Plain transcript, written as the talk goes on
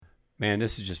Man,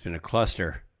 this has just been a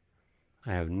cluster.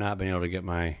 I have not been able to get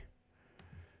my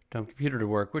dumb computer to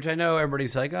work, which I know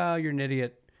everybody's like, oh, you're an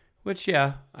idiot. Which,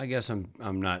 yeah, I guess I'm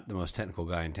not the most technical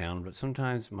guy in town, but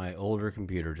sometimes my older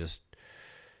computer just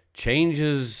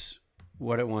changes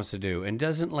what it wants to do and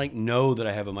doesn't know that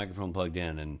I have a microphone plugged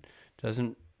in and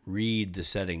doesn't read the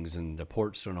settings and the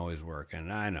ports don't always work.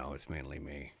 And I know it's mainly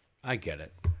me. I get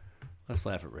it. Let's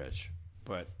laugh at Rich.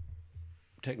 But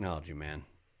technology, man.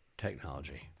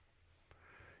 Technology.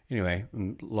 Anyway,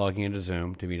 I'm logging into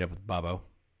Zoom to meet up with Bobo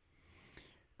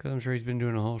because I'm sure he's been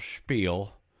doing a whole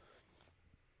spiel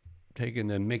taking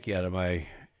the mickey out of my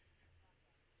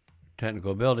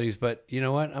technical abilities. But you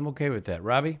know what? I'm okay with that.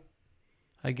 Robbie,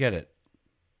 I get it.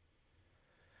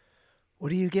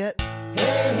 What do you get?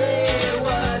 Hey, hey,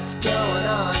 what's going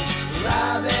on?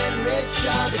 Rob and Rich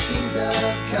are the kings of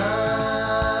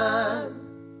con.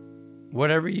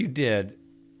 Whatever you did,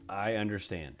 I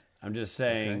understand. I'm just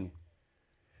saying, okay.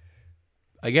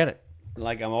 I get it.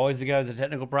 I'm always the guy with the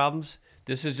technical problems.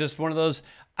 This is just one of those.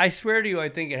 I swear to you, I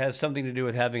think it has something to do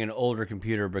with having an older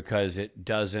computer because it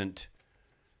doesn't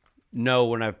know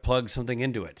when I've plugged something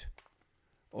into it.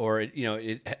 Or, I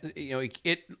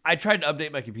tried to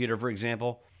update my computer, for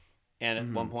example, and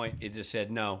at one point it just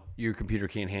said, no, your computer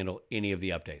can't handle any of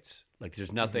the updates.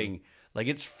 There's nothing,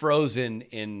 it's frozen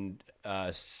in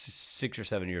 6 or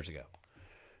 7 years ago.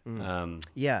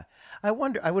 Yeah. I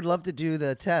would love to do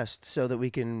the test so that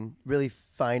we can really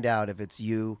find out if it's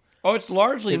you. Oh, it's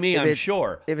largely me, I'm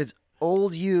sure. If it's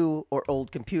old you or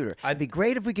old computer. It'd be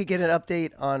great if we could get an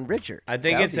update on Richard. I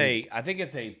think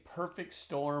it's a perfect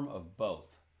storm of both.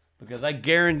 Because I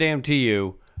guarantee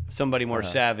you somebody more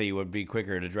savvy would be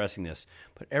quicker at addressing this.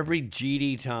 But every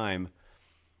GD time,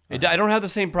 I don't have the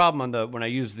same problem when I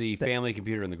use the family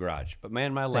computer in the garage. But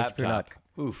man, my laptop,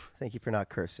 oof. Thank you for not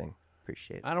cursing.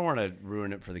 Appreciate it. I don't want to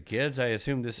ruin it for the kids. I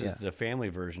assume this is the family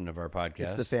version of our podcast.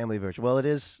 It's the family version. Well, it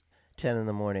is 10 in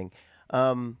the morning.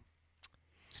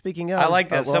 Speaking of... I like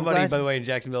that somebody, by the way, in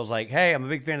Jacksonville is like, hey, I'm a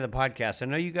big fan of the podcast. I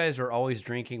know you guys are always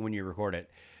drinking when you record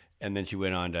it. And then she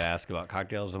went on to ask about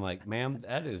cocktails. I'm like, ma'am,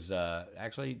 that is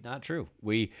actually not true.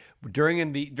 We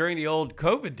during the old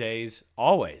COVID days,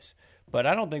 always. But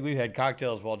I don't think we've had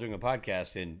cocktails while doing a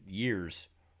podcast in years.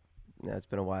 Yeah, it's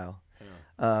been a while.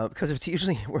 Because it's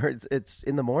usually where it's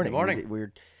in the morning.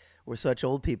 We're such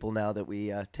old people now that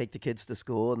we take the kids to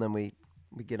school and then we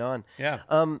get on. Yeah.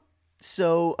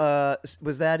 So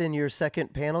was that in your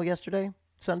second panel yesterday,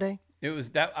 Sunday? It was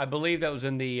that. I believe that was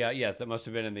in the yes. That must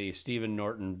have been in the Stephen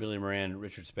Norton, Billy Moran,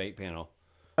 Richard Speight panel.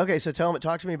 Okay, so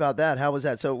talk to me about that. How was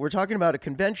that? So we're talking about a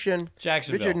convention.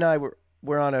 Jacksonville. Richard and I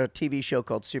were on a TV show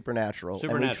called Supernatural,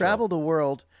 and we travel the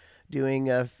world doing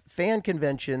fan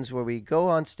conventions where we go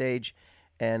on stage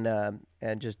and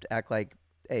just act like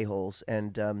a-holes,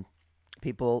 and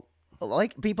people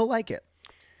like it.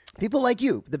 People like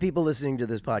you, the people listening to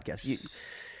this podcast.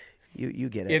 You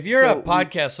get it. If you're a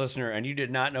podcast listener and you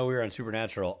did not know we were on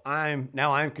Supernatural, I'm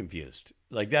confused.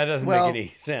 That doesn't make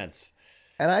any sense.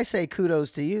 And I say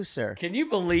kudos to you, sir. Can you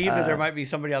believe that there might be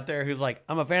somebody out there who's like,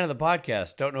 I'm a fan of the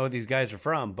podcast, don't know who these guys are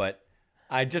from, but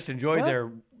I just enjoy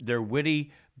their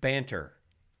witty banter.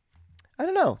 I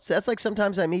don't know. So that's like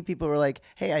sometimes I meet people who are like,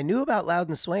 hey, I knew about Loud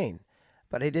and Swain,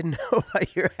 but I didn't know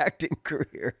about your acting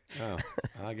career. Oh,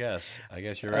 I guess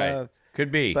you're right.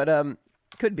 Could be. But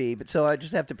could be, but so I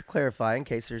just have to clarify in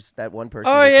case there's that one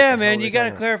person. Oh yeah, man, you got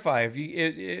to clarify. If you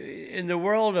in the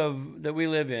world that we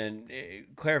live in,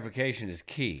 clarification is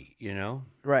key. You know,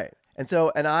 right?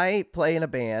 And I play in a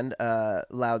band,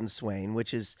 Loud and Swain,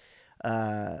 which is,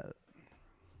 and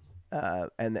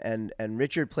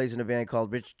Richard plays in a band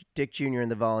called Dick Jr.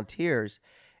 and the Volunteers,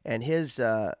 and his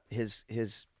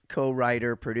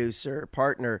co-writer, producer,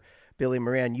 partner, Billy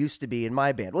Moran used to be in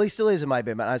my band. Well, he still is in my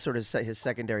band, but I sort of his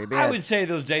secondary band. I would say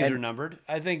those days are numbered.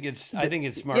 I think it's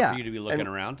smart for you to be looking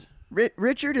around.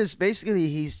 Richard is basically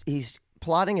he's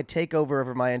plotting a takeover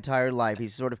over my entire life.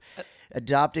 He's sort of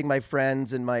adopting my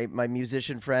friends and my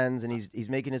musician friends, and he's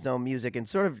making his own music and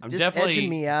sort of edging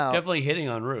me out. Definitely hitting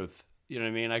on Ruth. You know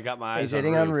what I mean? I got my eyes. He's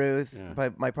hitting on Ruth,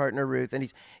 my partner Ruth, and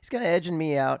he's kind of edging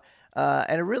me out.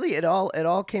 And it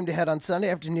all came to head on Sunday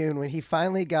afternoon when he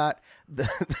finally got the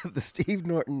Steve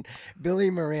Norton, Billy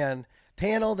Moran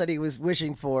panel that he was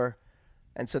wishing for,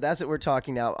 and so that's what we're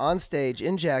talking now on stage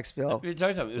in Jacksonville. It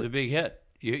was a big hit.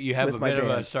 You have a bit of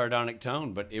a sardonic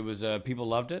tone, but it was people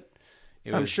loved it.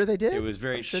 I'm sure they did. It was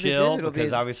very chill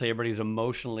because obviously everybody's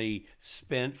emotionally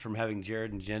spent from having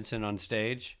Jared and Jensen on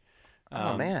stage.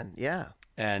 Oh man, yeah.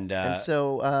 And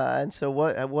so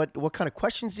what kind of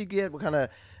questions do you get? What kind of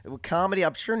comedy?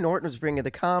 I'm sure Norton was bringing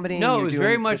the comedy. No, it was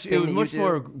very much. It was much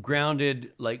more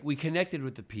grounded. Like we connected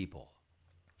with the people.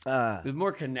 It was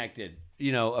more connected,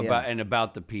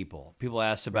 about the people. People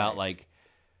asked about like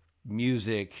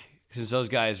music, since those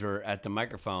guys were at the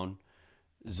microphone.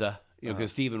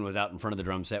 Because Steven was out in front of the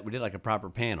drum set. We did like a proper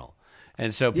panel,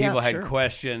 and so people had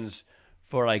questions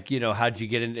for like, how'd you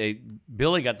get into?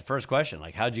 Billy got the first question,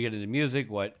 like, how'd you get into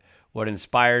music? What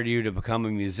inspired you to become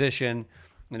a musician?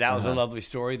 And that was a lovely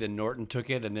story. Then Norton took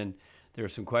it, and then there were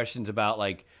some questions about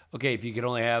like, okay, if you could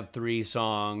only have 3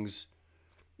 songs,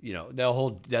 the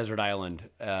whole Desert Island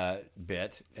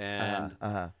bit, and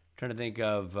trying to think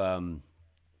of.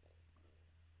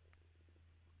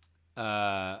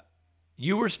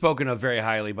 You were spoken of very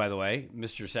highly, by the way,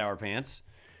 Mr. Sour Pants,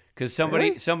 because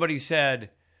somebody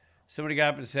got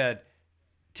up and said,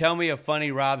 "Tell me a funny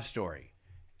Rob story,"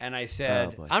 and I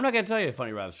said, "I'm not going to tell you a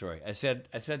funny Rob story." I said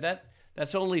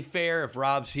that's only fair if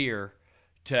Rob's here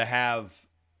to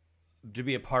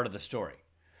be a part of the story.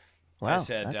 Wow, I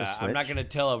said I'm not going to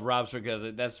tell a Rob story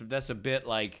because that's a bit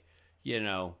like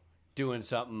doing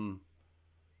something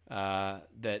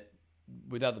that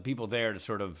without the people there to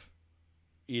sort of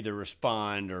either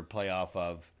respond or play off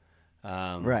of.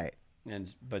 Right.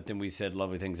 But then we said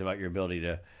lovely things about your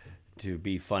ability to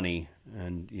be funny,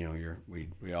 and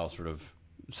we all sort of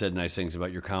said nice things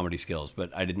about your comedy skills.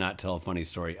 But I did not tell a funny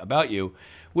story about you,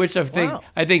 which I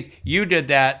think you did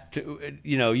that.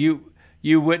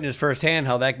 You witnessed firsthand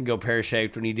how that can go pear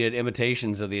shaped when he did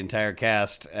imitations of the entire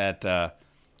cast at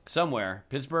somewhere,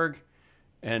 Pittsburgh,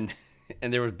 and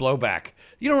there was blowback.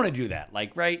 You don't want to do that,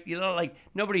 right?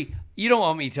 Nobody. You don't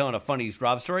want me telling a funny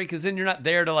Rob story because then you're not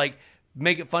there to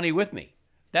make it funny with me.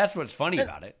 That's what's funny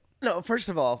about it. No, first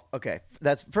of all,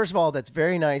 that's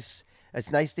very nice.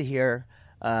 It's nice to hear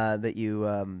that you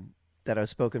that I was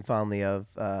spoken fondly of.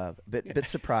 Bit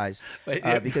surprised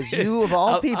because you of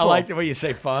all people. I like the way you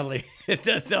say fondly. It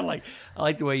does sound like I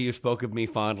like the way you spoke of me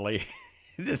fondly.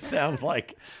 It just sounds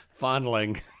like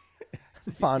fondling.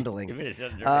 Fondling.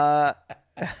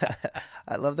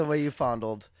 I love the way you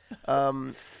fondled.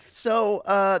 So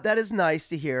that is nice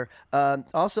to hear.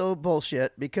 Also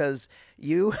bullshit because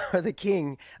you are the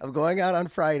king of going out on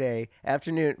Friday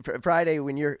afternoon. Friday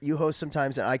when you host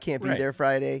sometimes and I can't be there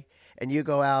Friday, and you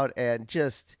go out and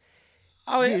just.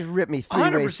 You just rip me 3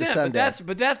 ways to Sunday.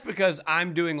 But that's because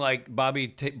I'm doing like Bobby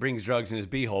brings drugs in his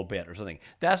beehole bit or something.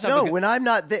 That's not. No, when I'm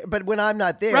not there. But when I'm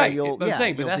not there, right. you'll. But I'm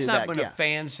saying, but that's not when a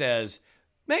fan says,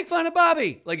 "Make fun of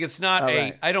Bobby." Like it's not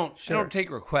I don't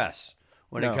take requests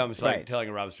when it comes to telling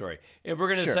a Rob story. If we're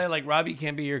gonna say like Robbie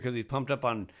can't be here because he's pumped up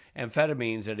on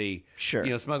amphetamines that he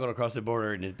smuggled across the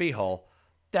border in his beehole.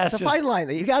 That's a fine line.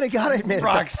 You gotta admit,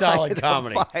 rock solid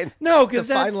comedy. No, because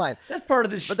that's part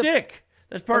of the shtick.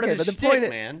 That's part of the shtick,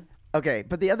 man. Okay,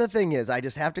 but the other thing is, I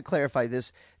just have to clarify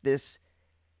this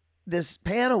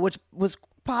panel, which was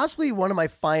possibly one of my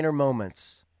finer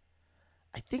moments.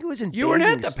 I think it was in. You weren't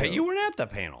at the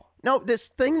panel. No, this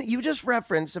thing that you just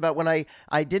referenced about when I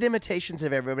did imitations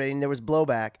of everybody and there was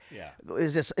blowback. Yeah,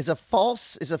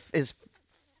 is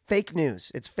fake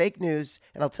news. It's fake news,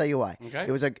 and I'll tell you why. Okay.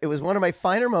 It was one of my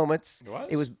finer moments.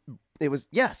 It was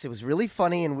really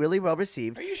funny and really well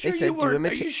received. Are you sure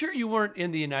Are you sure you weren't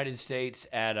in the United States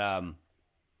at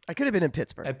I could have been in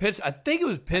Pittsburgh. I think it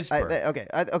was Pittsburgh.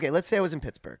 Okay. Let's say I was in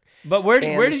Pittsburgh. But where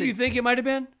did you think it might have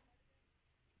been?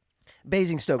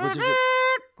 Basingstoke, which is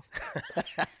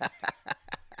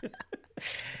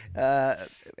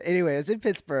anyway, I was in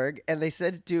Pittsburgh, and they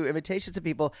said to do imitations of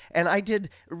people, and I did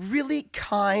really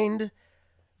kind,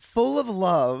 full of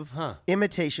love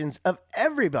imitations of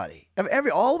everybody,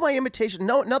 all of my imitations.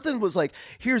 No, nothing was like,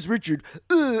 here's Richard,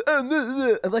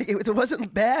 like it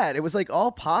wasn't bad. It was like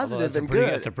all positive and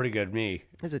good. That's a pretty good me.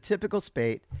 It's a typical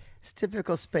spate. It's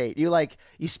typical spate. You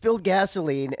spilled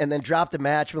gasoline and then dropped a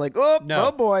match. We're like,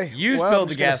 oh boy. You spilled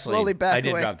the gasoline. Slowly back I did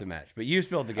away. drop the match, but you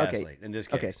spilled the gasoline in this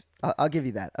case. Okay, I'll give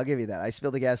you that. I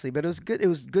spilled the gasoline, but it was good. It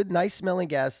was good, nice smelling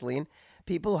gasoline.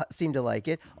 People seemed to like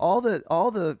it. All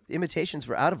the imitations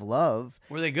were out of love.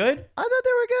 Were they good? I thought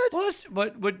they were good.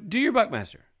 Well, but do your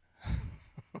Buckmaster.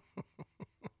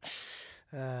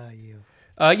 You.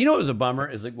 You know what was a bummer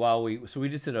is like we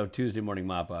just did a Tuesday morning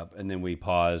mop up, and then we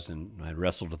paused and I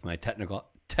wrestled with my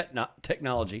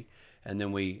technology, and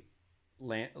then we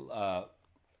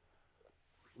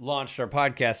launched our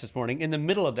podcast this morning. In the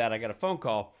middle of that, I got a phone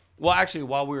call. Well, actually,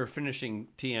 while we were finishing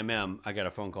TMM, I got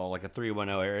a phone call, like a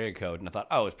 310 area code, and I thought,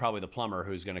 it's probably the plumber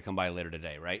who's going to come by later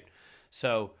today, right?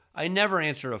 So I never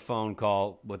answer a phone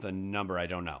call with a number I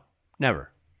don't know.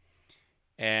 Never.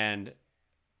 And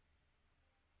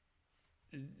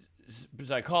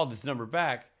so I called this number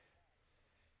back,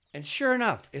 and sure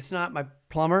enough, it's not my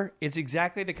plumber. It's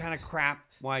exactly the kind of crap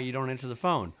why you don't answer the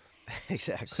phone.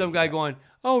 Exactly. Some guy going,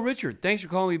 "Oh, Richard, thanks for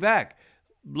calling me back.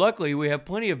 Luckily, we have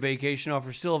plenty of vacation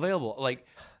offers still available." Like,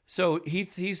 so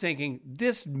he's thinking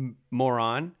this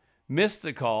moron missed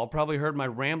the call, probably heard my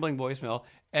rambling voicemail,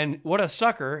 and what a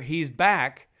sucker! He's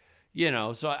back,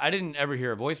 So I didn't ever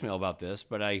hear a voicemail about this,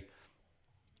 but it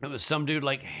was some dude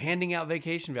like handing out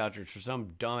vacation vouchers for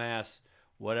some dumbass.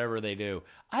 Whatever they do,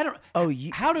 I don't. Oh,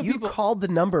 how do you people called the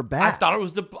number back? I thought it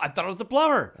was the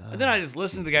plumber, and then I just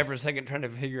listened to the guy for a second, trying to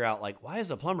figure out like, why is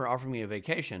the plumber offering me a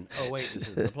vacation? Oh wait, this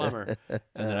is the plumber, and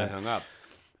then I hung up.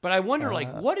 But I wonder,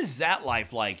 like, what is that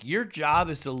life like? Your job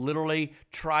is to literally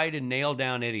try to nail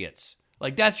down idiots.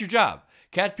 Like that's your job.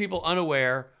 Catch people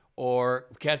unaware, or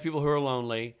catch people who are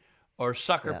lonely, or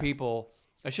sucker people.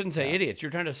 I shouldn't say idiots. You're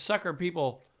trying to sucker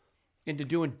people into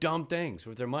doing dumb things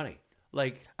with their money.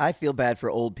 Like I feel bad for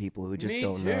old people who just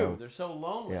don't know. Me too. They're so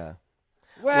lonely. Yeah.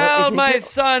 Well, my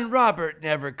son Robert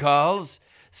never calls,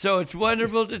 so it's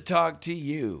wonderful to talk to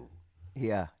you.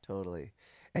 Yeah, totally.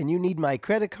 And you need my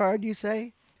credit card, you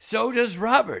say? So does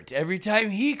Robert every time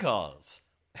he calls.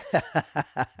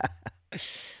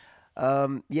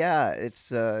 Yeah,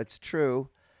 it's true.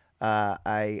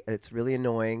 It's really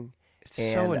annoying. It's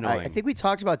so annoying. I think we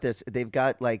talked about this. They've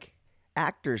got like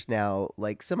actors now.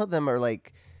 Like some of them are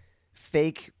like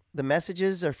fake. The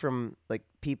messages are from like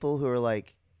people who are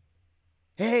like,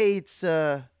 "Hey, it's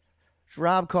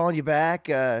Rob calling you back.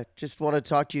 Just want to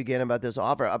talk to you again about this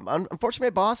offer. Unfortunately,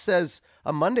 my boss says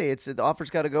on Monday the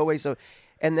offer's got to go away." So,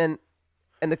 and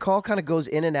the call kind of goes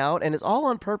in and out, and it's all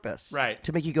on purpose, right?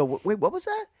 To make you go, "Wait, what was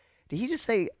that? Did he just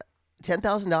say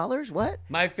 $10,000? What?"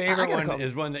 My favorite one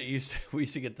is one that we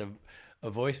used to get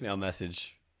a voicemail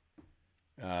message.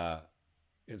 So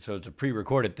it's a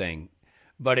pre-recorded thing,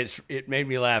 but it made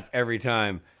me laugh every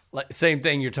time. Like same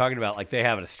thing you're talking about. Like they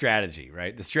have a strategy,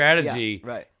 right? The strategy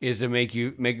is to make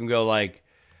them go like,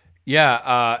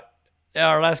 "Yeah,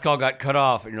 our last call got cut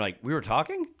off," and you're like, "We were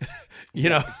talking,"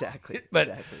 exactly. But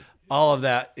exactly. all of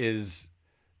that is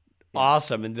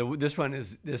awesome. And this one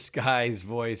is this guy's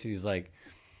voice. He's like,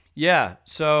 "Yeah,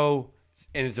 so,"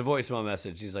 and it's a voicemail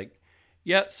message. He's like,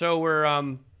 "Yeah, so we're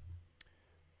I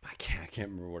can't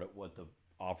remember what the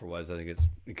offer was. I think it's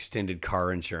extended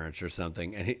car insurance or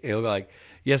something." And he'll go like,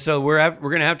 "Yeah, so we're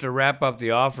gonna have to wrap up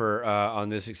the offer on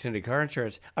this extended car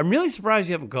insurance. I'm really surprised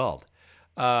you haven't called."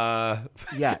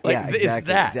 Exactly. It's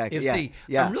that. Exactly.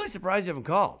 I'm really surprised you haven't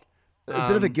called. A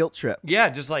bit of a guilt trip. Yeah,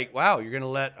 just like, wow, you're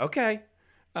gonna okay.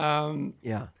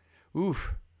 Yeah.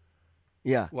 Oof.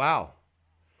 Yeah. Wow.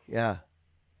 Yeah.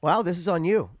 Wow, this is on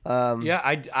you. Yeah,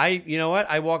 I you know what?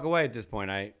 I walk away at this point.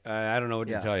 I don't know what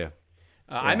to tell you.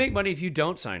 I make money if you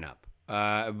don't sign up,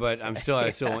 but I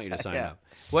still want you to sign up.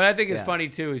 What I think is funny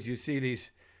too is you see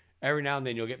these every now and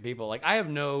then. You'll get people like, I have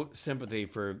no sympathy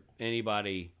for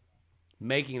anybody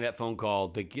making that phone call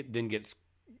that then gets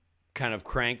kind of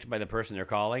cranked by the person they're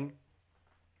calling.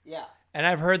 Yeah. And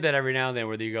I've heard that every now and then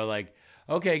where you go like,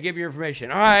 "Okay, give me your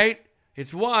information." "All right,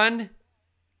 it's 1.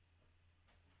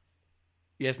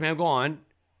 "Yes, ma'am, go on."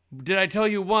 "Did I tell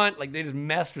you 1?" Like they just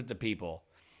mess with the people.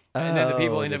 And then the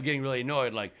people end up getting really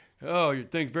annoyed, like, "Oh, you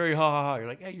think very ha ha ha." You're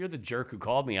like, "Hey, you're the jerk who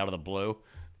called me out of the blue."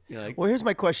 You're like, well, here's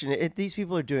my question: if these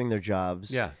people are doing their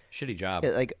jobs, shitty job.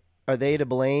 Like, are they to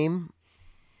blame?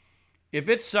 If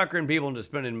it's suckering people into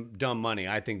spending dumb money,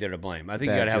 I think they're to blame. I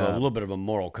think you got to have a little bit of a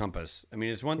moral compass. I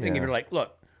mean, it's one thing if you're like,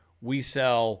 "Look, we're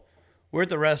at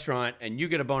the restaurant, and you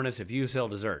get a bonus if you sell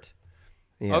dessert."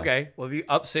 Yeah. Okay, well, if you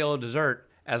upsell a dessert.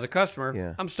 As a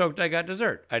customer, I'm stoked I got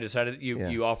dessert. I decided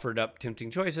you offered up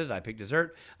tempting choices. I picked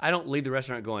dessert. I don't leave the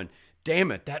restaurant going, "Damn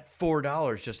it, that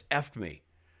 $4 just effed me."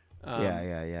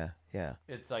 Yeah.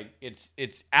 It's like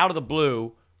it's out of the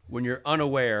blue when you're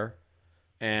unaware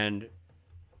and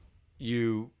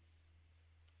you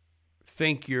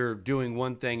think you're doing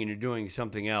one thing and you're doing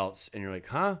something else, and you're like,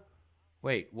 "Huh?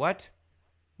 Wait, what?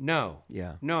 No.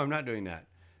 Yeah. No, I'm not doing that."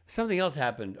 Something else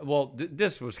happened. Well,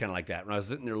 this was kind of like that. When I was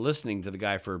sitting there listening to the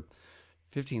guy for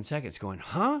 15 seconds going,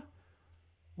 "Huh?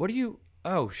 What are you?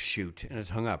 Oh, shoot." And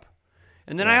it's hung up.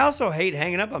 And then I also hate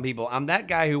hanging up on people. I'm that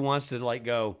guy who wants to like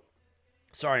go,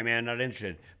 "Sorry, man, not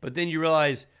interested." But then you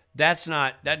realize that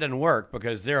doesn't work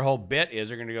because their whole bit is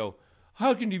they're going to go,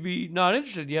 "How can you be not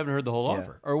interested? You haven't heard the whole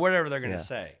offer," or whatever they're going to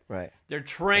say. Right. They're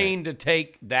trained to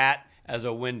take that as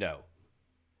a window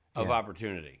of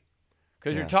opportunity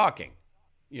because you're talking.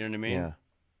 You know what I mean?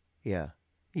 Yeah.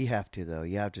 You have to, though.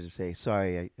 You have to say,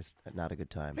 "Sorry, it's not a good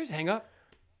time." Just hang up.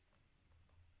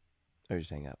 Or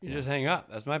just hang up. You just hang up.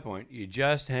 That's my point. You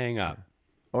just hang up.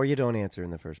 Or you don't answer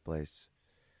in the first place.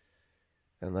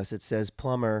 Unless it says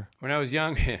plumber. When I was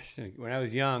young, in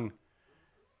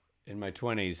my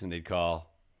 20s, and they'd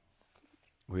call,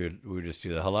 we would just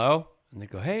do the hello, and they'd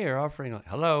go, hey, you're offering, like,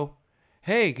 hello.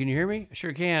 Hey, can you hear me? I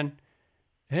sure can.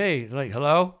 Hey, like,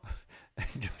 hello?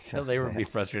 Until they would be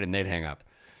frustrated and they'd hang up.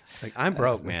 Like, I'm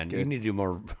broke, man. Good. You need to do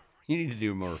more. You need to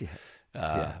do more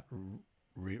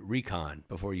recon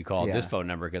before you call this phone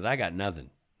number because I got nothing,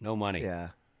 no money. Yeah,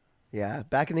 yeah.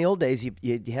 Back in the old days, you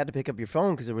had to pick up your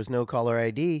phone because there was no caller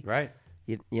ID. Right.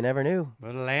 You never knew.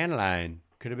 But a landline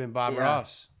could have been Bob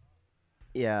Ross.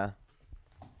 Yeah.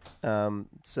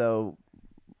 So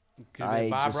could have been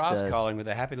Bob Ross calling with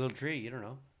a happy little tree. You don't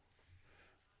know.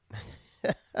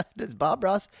 Does Bob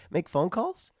Ross make phone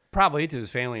calls? Probably to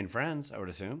his family and friends, I would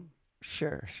assume.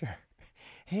 Sure.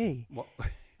 Hey,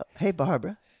 hey,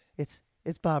 Barbara, it's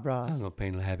Bob Ross. I'm gonna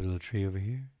paint a happy little tree over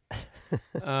here.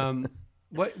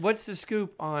 What's the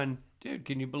scoop on, dude?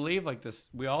 Can you believe like this?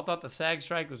 We all thought the SAG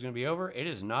strike was gonna be over. It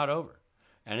is not over,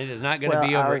 and it is not gonna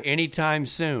be over anytime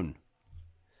soon.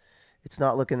 It's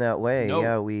not looking that way. Nope.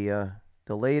 Yeah, we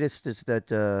the latest is that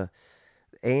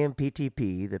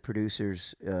AMPTP, the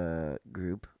producers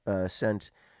group,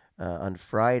 sent on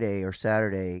Friday or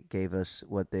Saturday, gave us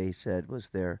what they said was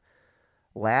their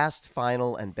last,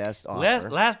 final, and best offer.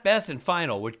 Last, best, and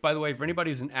final, which, by the way, for anybody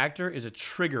who's an actor, is a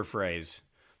trigger phrase.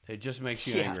 It just makes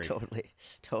you angry.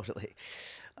 Totally.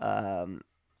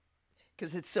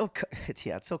 Because it's so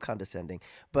condescending.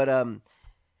 But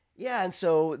and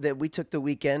so that we took the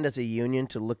weekend as a union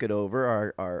to look it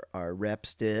over. Our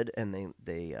reps did, and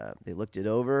they looked it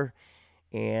over,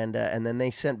 and then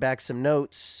they sent back some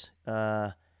notes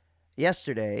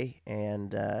yesterday,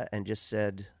 and just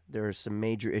said there are some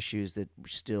major issues that we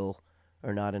still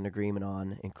are not in agreement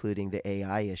on, including the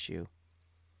AI issue.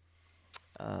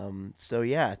 So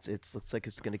yeah, it looks like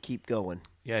it's going to keep going.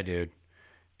 Yeah, dude,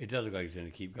 it does look like it's going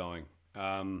to keep going.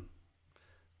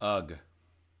 Ugh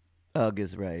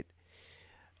is right.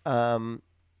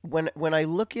 When I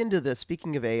look into the,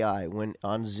 speaking of AI, when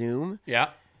on Zoom, when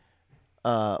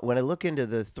I look into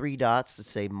the three dots that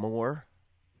say more,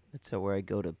 that's where I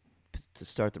go to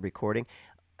start the recording.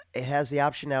 It has the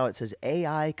option now. It says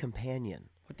AI companion.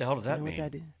 What the hell does that mean?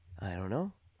 What that is? I don't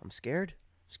know. I'm scared.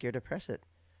 Scared to press it.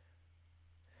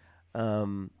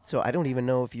 So I don't even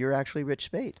know if you're actually Rich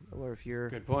Spade or if you're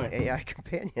Good point. AI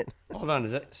companion. Hold on,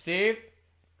 is that Steve?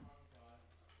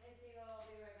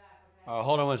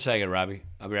 Hold on one second, Robbie.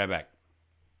 I'll be right back.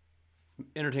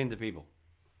 Entertain the people.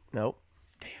 Nope.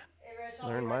 Damn.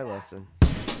 Learn my lesson.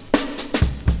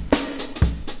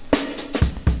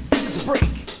 This is a break.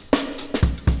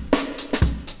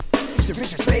 It's a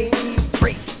Richard Spade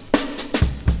break.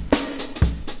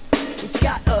 He's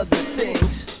got other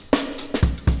things,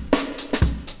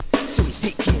 so he's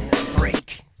taking a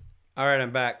break. All right,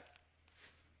 I'm back.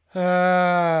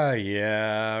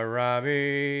 Yeah,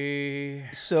 Robbie.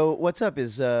 So what's up?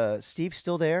 Is Steve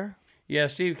still there? Yeah,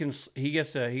 Steve he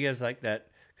has like that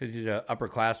because he's an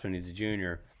upperclassman. He's a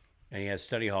junior, and he has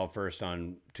study hall first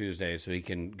on Tuesday, so he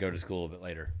can go to school a bit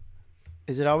later.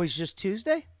 Is it always just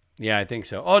Tuesday? Yeah, I think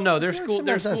so. Oh no, their school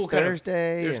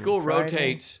Thursday. Their school Friday.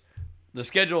 rotates. The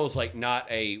schedule is like not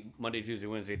a Monday, Tuesday,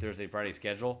 Wednesday, Thursday, Friday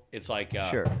schedule. It's like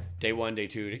day one, day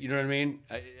two. You know what I mean?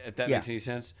 If that makes any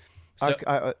sense. So,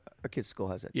 our kids' school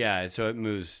has it. Yeah, so it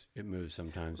moves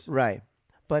sometimes. Right.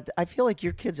 But I feel like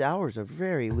your kids' hours are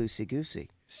very loosey-goosey.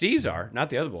 Steve's are, not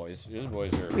the other boys. The other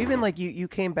boys are. Even like you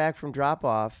came back from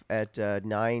drop-off at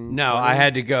 9. No, I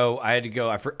had to go. I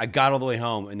got all the way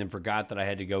home and then forgot that I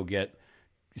had to go get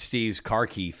Steve's car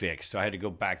key fixed. So I had to go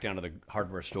back down to the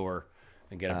hardware store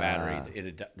and get a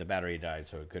battery. The battery died,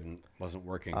 so it wasn't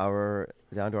working.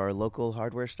 Down to our local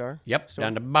hardware store? Yep,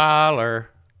 down to Baller.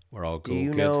 Where all cool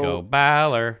kids go.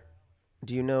 Baller.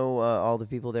 Do you know all the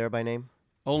people there by name?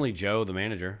 Only Joe, the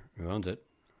manager, who owns it.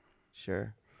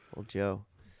 Sure. Well, Joe.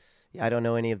 Yeah, I don't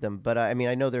know any of them, but I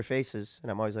know their faces,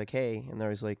 and I'm always like, hey, and they're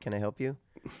always like, can I help you?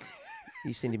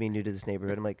 You seem to be new to this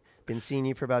neighborhood. I'm like, been seeing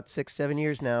you for about 6-7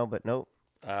 years now, but nope.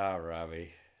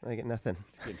 Robbie. I get nothing.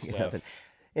 It's good stuff.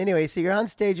 Anyway, so you're on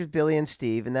stage with Billy and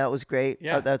Steve, and that was great.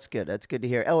 Yeah. Oh, that's good. That's good to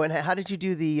hear. Oh, and how did you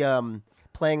do the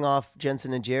playing off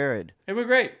Jensen and Jared? It was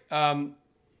great.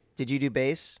 Did you do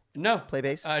bass? No. Play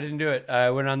bass? I didn't do it. I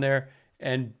went on there,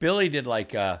 and Billy did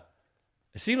like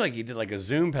it seemed like he did like a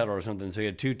Zoom pedal or something, so he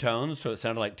had two tones, so it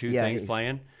sounded like two things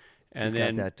playing. And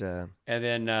then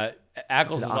Ackles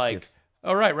was like,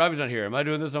 all right, Robbie's not here. Am I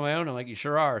doing this on my own? I'm like, you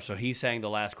sure are. So he sang the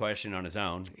last question on his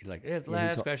own. He's like, it's the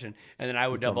last question. And then I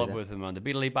would double up with him on the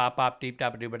beedly bop bop, deep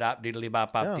dop a dooba dop, deedly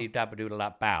bop bop, deep dop a doodle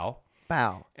dop, bow.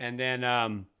 Bow. And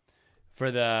then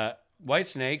for the White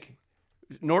Snake,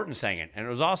 Norton sang it, and it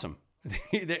was awesome.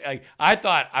 I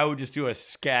thought I would just do a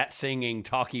scat singing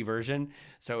talkie version.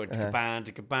 So it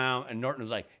ka-bow, and Norton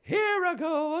was like, "Here I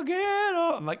go again."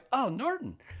 Oh, I'm like, "Oh,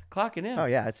 Norton, clocking in." Oh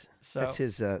yeah, that's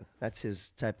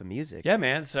his type of music. Yeah,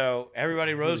 man. So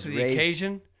everybody rose to the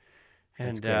occasion,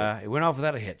 and it went off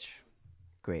without a hitch.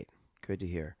 Great, good to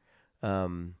hear.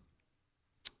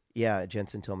 Yeah,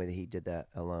 Jensen told me that he did that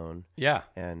alone. Yeah,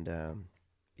 and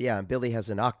and Billy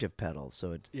has an octave pedal,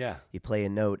 so you play a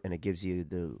note and it gives you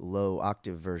the low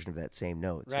octave version of that same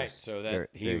note. Right. So that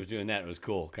he was doing that. It was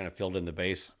cool. Kind of filled in the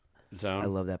bass zone. I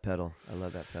love that pedal.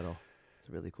 It's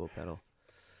a really cool pedal.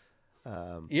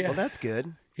 Yeah. Well, that's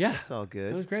good. Yeah. That's all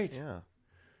good. It was great. Yeah.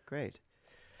 Great.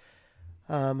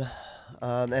 And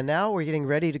now we're getting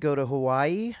ready to go to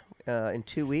Hawaii in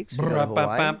 2 weeks. We go to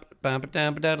Hawaii. Isn't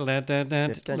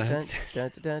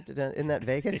that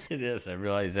Vegas? It is. I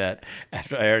realized that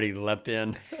after I already leapt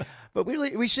in. But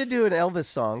we should do an Elvis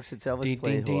song since Elvis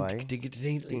played Hawaii.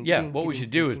 Yeah, what we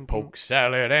should do is Poke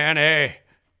Salad Annie.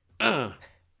 Because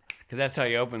that's how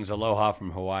he opens Aloha from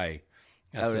Hawaii.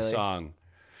 That's the song.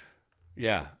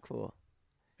 Yeah. Cool.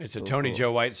 It's a Tony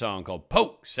Joe White song called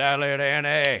Poke Salad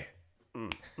Annie.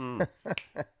 We're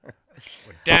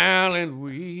down in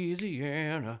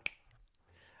Louisiana.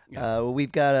 We're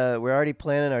already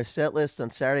planning our set list on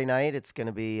Saturday night. It's going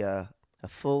to be a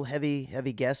full heavy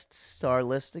guest star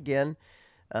list again.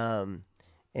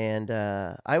 And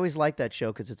I always like that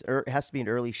show because it has to be an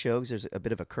early show because there's a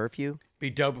bit of a curfew. Be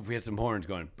dope if we had some horns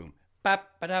going boom, bop,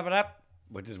 ba da ba da,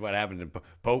 which is what happens in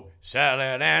Poke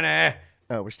Salad Annie.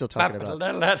 Oh, we're still talking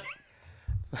about.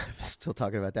 Still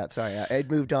talking about that. Sorry, I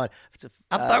moved on.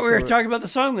 I thought we were talking about the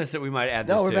song list that we might add.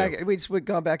 No, we're back. We'd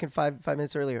gone back in 5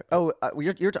 minutes earlier. Oh, I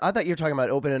thought you were talking about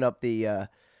opening up the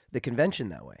convention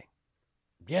that way.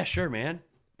 Yeah, sure, man.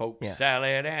 Poke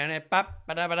Salad Annie, pop,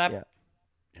 ba da ba da. Yeah.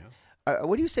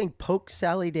 What are you saying, Poke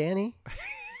Sally Danny?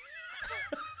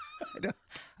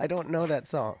 I don't know that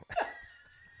song.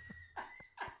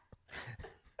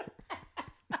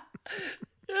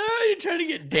 You're trying to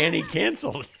get Danny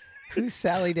canceled. Who's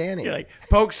Sally Danny? You're like,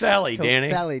 Poke Sally, Danny.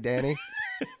 Poke Sally Danny.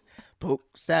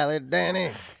 Poke Sally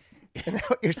Danny. Isn't that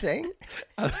what you're saying?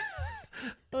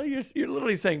 Well, you're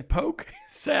literally saying Poke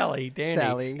Sally Danny.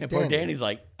 Sally and poor Danny. Danny's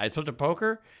like, I'm supposed to poke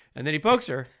her? And then he pokes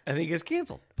her, and then he gets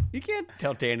canceled. You can't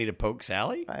tell Danny to poke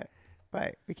Sally.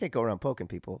 Right. We can't go around poking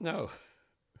people. No.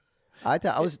 I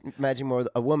was imagining more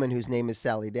a woman whose name is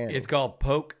Sally Danny. It's called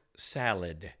Poke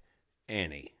Salad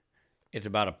Annie. It's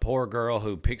about a poor girl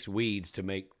who picks weeds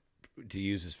to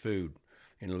use as food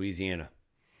in Louisiana.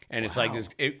 And it's like this,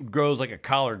 it grows like a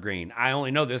collard green. I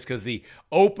only know this because the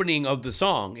opening of the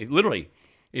song, literally,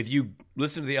 if you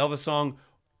listen to the Elvis song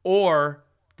or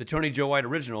the Tony Joe White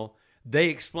original, they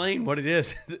explain what it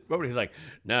is. Nobody's like,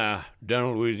 down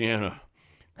in Louisiana,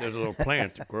 there's a little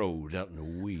plant that grows out in the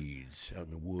weeds, out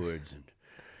in the woods, and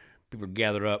people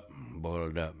gather up, boil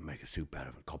it up, and make a soup out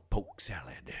of it called poke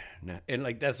salad. And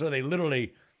like that's where they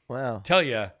literally tell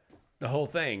you the whole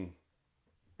thing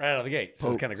right out of the gate.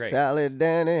 So it's kind of great. Salad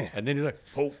Danny. And then he's like,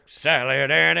 poke salad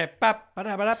Danny.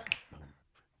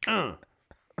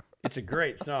 It's a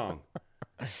great song.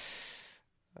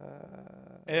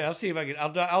 Yeah, I'll see if I can.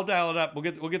 I'll dial it up.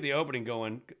 We'll get the opening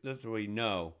going. That's what we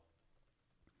know.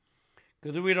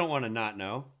 Because we don't want to not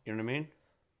know. You know what I mean?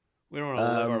 We don't want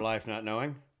to live our life not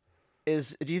knowing. Do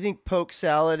you think poke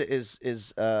salad is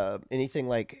anything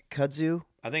like kudzu?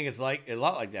 I think it's like a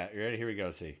lot like that. You ready? Here we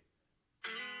go. See.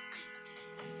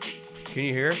 Can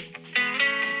you hear?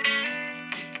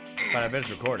 But I bet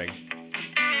it's recording.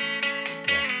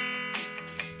 Yeah.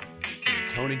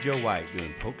 Tony Joe White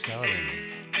doing poke salad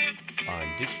on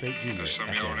Dick Spade Jr. Some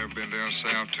of y'all never been down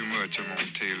south too much. I'm going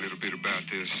to tell you a little bit about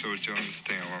this so that you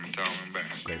understand what I'm talking about.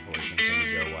 Great voice from Tony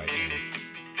Joe White.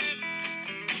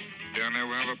 Down there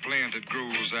we have a plant that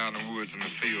grows out in the woods and the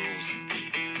fields.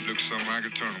 Looks something like a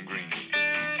turnip green.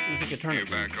 Looks like a turnip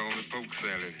green. Everybody calls it poke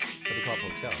salad. What do you call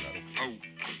poke salad? Poke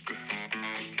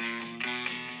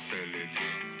salad.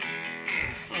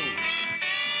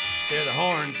 They're the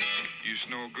horns. Used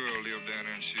to know a girl lived down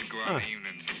there and she'd go out in the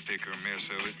evenings and pick her a mess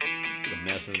of it. Get a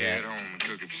mess of Carry that. it home and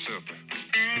cook it for supper.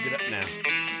 Pick it up now.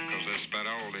 Because that's about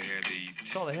all they had to eat.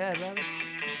 That's all they had, Rabbit.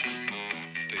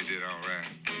 They did all right.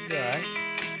 You all right?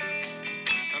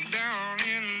 I'm down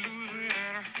in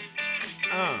Louisiana.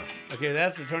 Okay,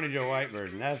 that's the Tony Joe White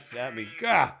version.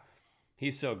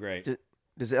 He's so great.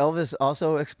 Does Elvis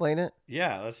also explain it?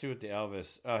 Yeah, let's see what the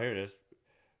Elvis. Oh, here it is.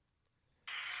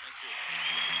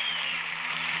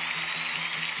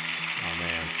 Oh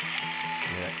man,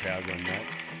 hear that crowd going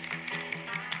nuts.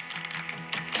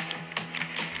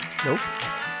 Nope.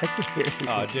 I can hear it.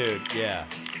 Oh, dude, yeah,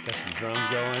 got some drums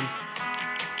going.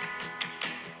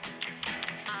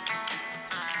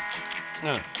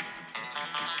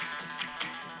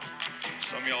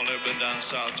 Some of y'all never been down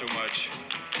south too much.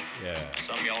 Yeah.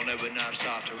 Some of y'all never been down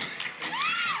south too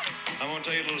much. I'm going to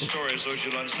tell you a little story so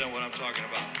you'll understand what I'm talking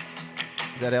about.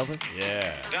 Is that Elvis?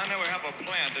 Yeah. Down there we have a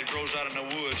plant that grows out in the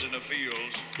woods in the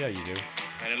fields. Yeah, you do.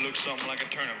 And it looks something like a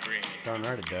turnip green. Darn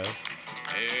right it does.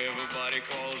 Everybody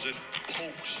calls it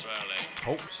poke salad.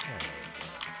 Poke salad.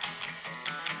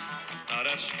 Now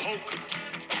that's poke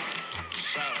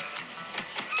salad.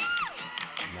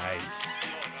 Nice.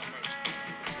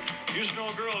 Used to know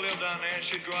a girl lived down there, and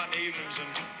she'd go out in the evenings and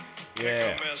pick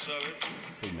Yeah. a mess of it,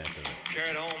 Big mess of it. carry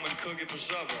it home and cook it for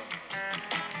supper.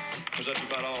 Because that's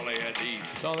about all they had to eat.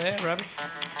 That's all they had, Robbie?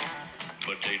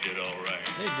 But they did all right.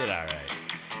 They did all right.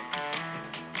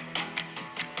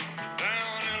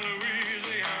 Down in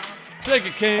Louisiana, Take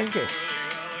a king. Okay.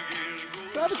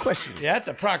 So I have a question. Yeah, that's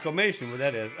a proclamation, what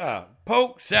that is.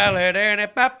 Poke salad and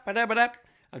it bop ba da ba da.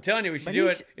 I'm telling you, we should But do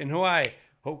he's- it in Hawaii.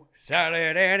 Poke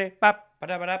salad and it bop ba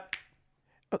da ba da.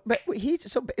 But he's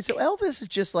so Elvis is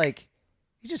just like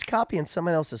he's just copying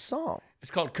someone else's song.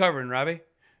 It's called covering, Robbie.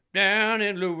 Down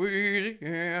in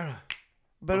Louisiana.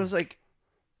 But it was like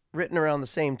written around the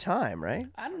same time, right?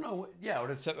 I don't know. Yeah, I would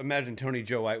have imagine Tony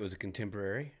Joe White was a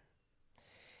contemporary.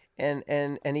 And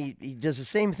he does the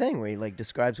same thing where he like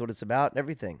describes what it's about and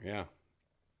everything. Yeah.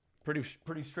 Pretty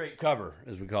straight cover,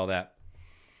 as we call that.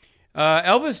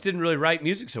 Elvis didn't really write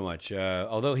music so much,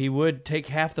 although he would take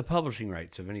half the publishing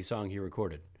rights of any song he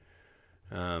recorded.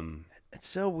 It's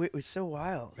so weird. It's so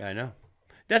wild. Yeah, I know.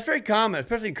 That's very common,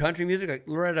 especially in country music, like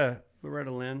Loretta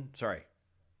Lynn. Sorry,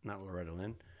 not Loretta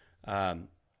Lynn.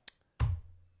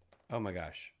 Oh my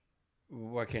gosh,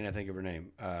 why can't I think of her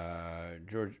name?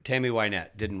 Tammy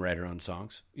Wynette didn't write her own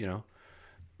songs. You know,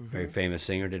 very famous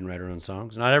singer, didn't write her own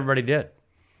songs. Not everybody did.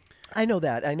 I know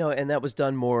that. I know, and that was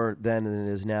done more then than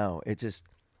it is now. It's just,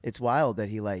 it's wild that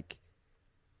he like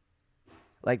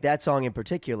that song in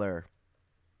particular.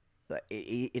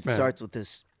 It Right. starts with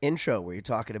this intro where you're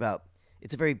talking about.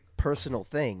 It's a very personal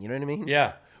thing. You know what I mean?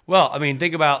 Yeah. Well, I mean,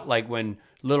 think about like when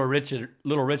Little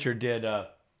Richard did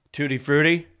Tutti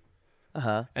Frutti,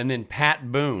 and then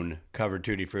Pat Boone covered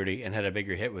Tutti Frutti and had a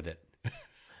bigger hit with it.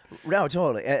 No,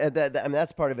 totally. And I mean,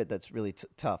 that's part of it. That's really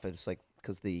tough. It's like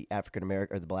because the African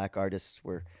American or the black artists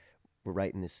were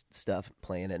writing this stuff,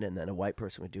 playing it, and then a white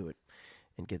person would do it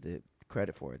and get the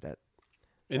credit for it.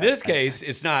 In this case,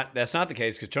 it's not. That's not the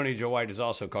case because Tony Joe White is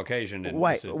also Caucasian and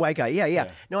White guy,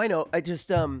 yeah. No, I know. I just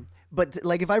but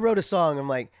like if I wrote a song, I'm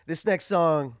like, this next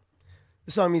song,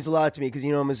 the song means a lot to me because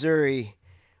in Missouri,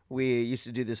 we used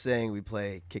to do this thing. We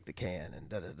play "Kick the Can" and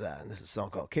da da da, and this is a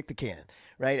song called "Kick the Can,"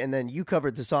 right? And then you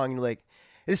covered the song, and you're like,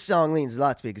 this song means a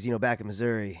lot to me because back in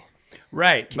Missouri,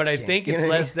 right? But I think it's You know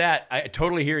what I less that. I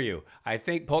totally hear you. I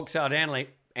think Polk Salad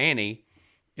Annie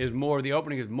is more. The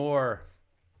opening is more.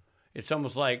 It's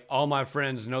almost like all my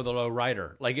friends know the low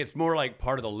rider. Like it's more like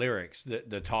part of the lyrics.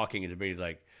 The talking is be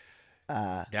like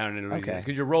down in Louisiana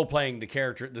because you're role playing the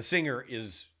character. The singer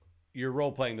is you're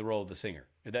role playing the role of the singer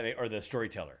or the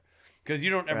storyteller. Because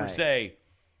you don't ever say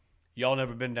y'all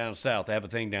never been down south. They have a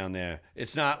thing down there.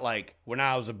 It's not like when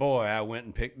I was a boy I went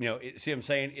and picked. See what I'm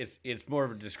saying? It's more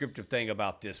of a descriptive thing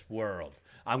about this world.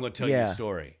 I'm going to tell you a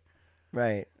story.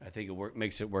 right? I think it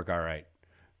makes it work all right.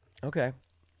 Okay.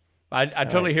 I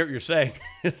totally hear what you're saying.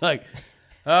 It's like,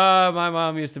 my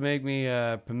mom used to make me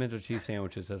pimento cheese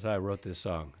sandwiches. That's how I wrote this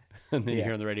song. And then you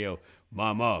hear on the radio,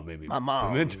 my mom made me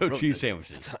pimento cheese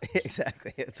sandwiches.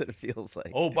 Exactly. That's what it feels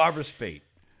like. Oh, Barbara Spate.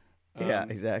 Yeah,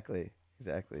 exactly.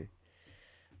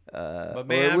 But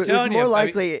man, I'm telling you, more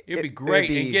likely it'd be great.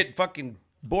 And get fucking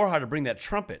Borja to bring that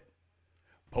trumpet.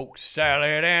 Poke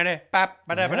salad and it,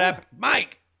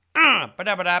 Mike.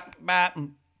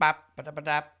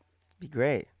 Be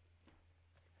great.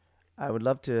 I would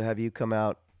love to have you come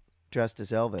out dressed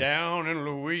as Elvis. Down in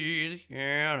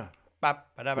Louisiana.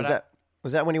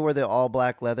 Was that when you wore the all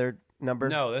black leather number?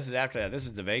 No, this is after that. This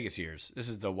is the Vegas years. This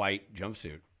is the white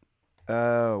jumpsuit.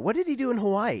 What did he do in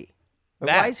Hawaii?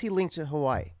 Why is he linked to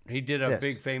Hawaii? He did a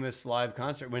big famous live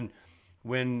concert when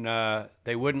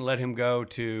they wouldn't let him go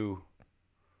to,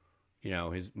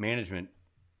 his management.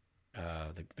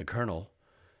 The colonel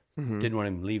didn't want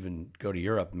him to leave and go to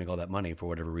Europe and make all that money for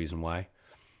whatever reason. Why?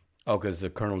 Oh, because the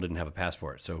colonel didn't have a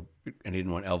passport, and he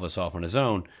didn't want Elvis off on his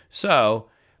own.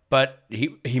 But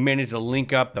he managed to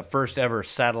link up the first ever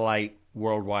satellite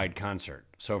worldwide concert.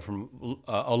 So from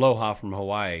Aloha from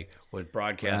Hawaii was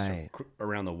broadcast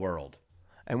around the world.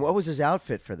 And what was his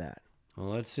outfit for that? Well,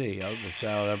 let's see. I'll just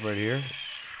dial it up right here.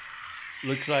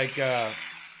 Looks like that,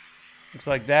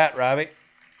 Robbie.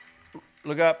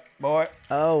 Look up, boy.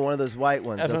 Oh, one of those white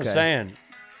ones. That's what I'm saying.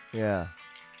 Yeah.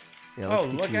 Yeah, Oh, let's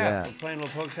get look you out. that. We're playing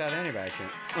Little Pokes Out anyway, I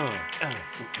think.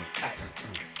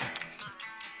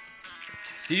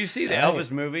 Did you see the Elvis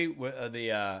movie with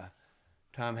the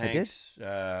Tom Hanks?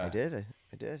 I did.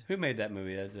 Who made that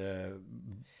movie?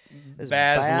 It's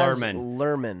Baz Luhrmann.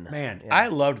 Luhrmann. Man, Yeah. I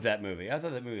loved that movie. I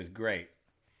thought that movie was great.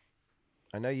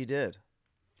 I know you did.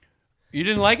 You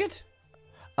didn't like it?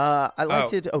 I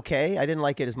liked it okay. I didn't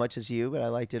like it as much as you, but I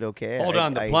liked it okay. Hold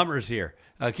on, the plumber's here.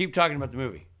 Keep talking about the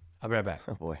movie. I'll be right back.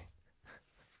 Oh, boy.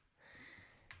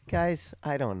 Guys,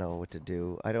 I don't know what to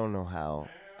do. I don't know how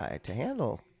to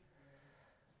handle.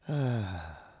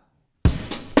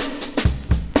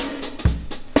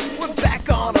 We're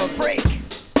back on a break.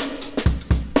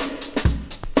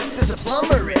 There's a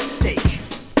plumber at stake.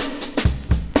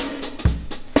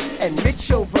 And Mitch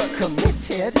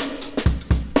overcommitted.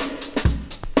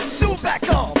 So we're back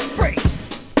on break.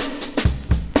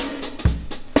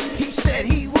 He said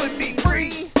he would be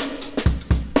free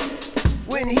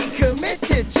when he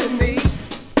committed to me.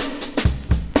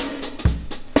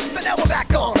 But now we're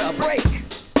back on a break.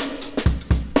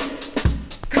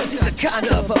 'Cause he's a kind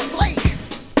of a flake.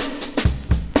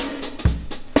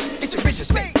 It's a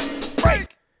vicious make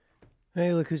break.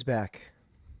 Hey, look who's back.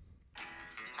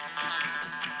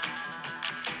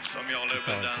 Some of y'all never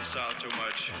been down south too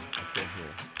much.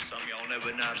 Some of y'all never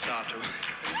been down south too much.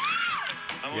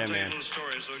 I'm gonna tell you a little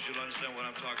story so you'll understand what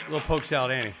I'm talking about. Little Pokes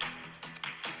Out Annie.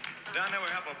 Down there we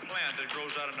have a plant that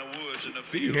grows out in the woods in the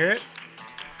fields. Do you hear it?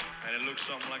 And it looks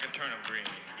something like a turnip green.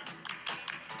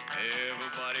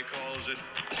 Everybody calls it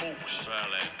poke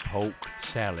salad. Poke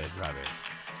salad, Robbie.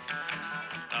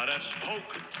 Now that's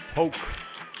poke Poke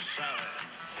salad.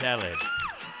 salad. Lord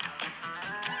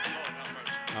have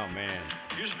mercy. Oh, man.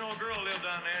 Used to know a girl lived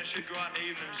down there and she'd go out in the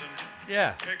evenings and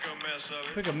Yeah. pick a mess of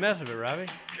it, Pick a mess of it, Robbie.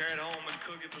 carry it home and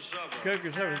cook it for supper. Cook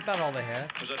yourself. It's about all they had.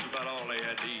 Because that's about all they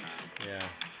had to eat. Yeah.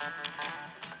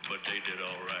 But they did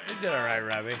all right. You did all right,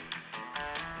 Robbie.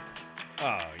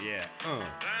 Oh, yeah. Down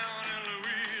in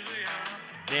Louisiana,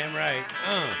 Damn right.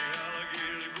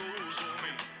 alligators grow so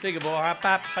mean. Take a boy. Hop,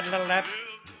 hop, ba-da-da-da.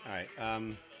 All right.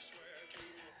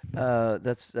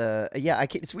 That's yeah.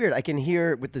 It's weird. I can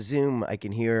hear with the Zoom. I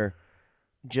can hear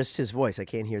just his voice. I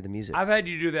can't hear the music. I've had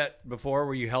you do that before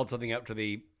where you held something up to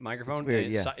the microphone It's weird,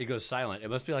 and yeah. it goes silent. It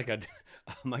must be like a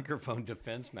microphone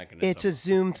defense mechanism. It's a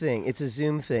Zoom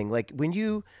thing. Like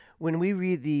when we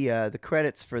read the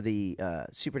credits for the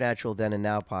Supernatural Then and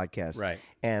Now podcast, Right.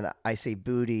 And I say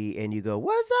booty, and you go,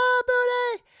 "What's up,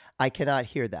 booty?" I cannot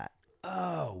hear that.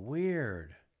 Oh,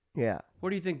 weird. Yeah, What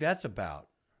do you think that's about?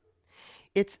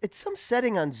 it's some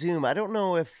setting on Zoom. I don't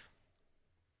know if.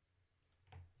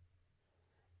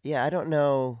 Yeah, I don't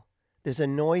know. There's a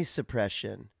noise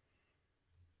suppression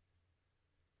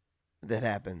that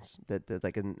happens. That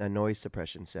like a noise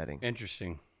suppression setting.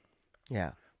 Interesting.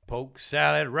 Yeah. Poke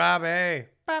salad, Robbie.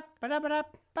 Bop, ba-da-ba-da,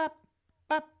 bop,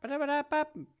 bop, ba-da-ba-da,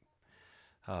 bop.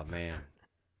 Oh, man.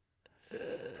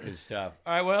 It's good stuff.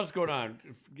 All right, what else going on?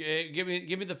 Give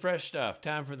me the fresh stuff.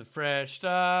 Time for the fresh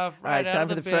stuff. All right, out time of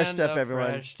for the fresh bin, stuff, the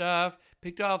everyone. Fresh stuff.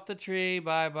 Picked off the tree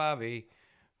by Bobby.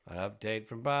 An update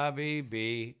from Bobby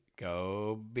B.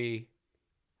 Go B.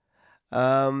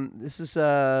 This is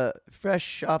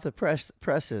fresh off the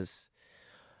presses.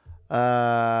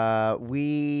 I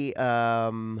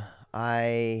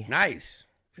Nice.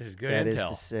 This is good that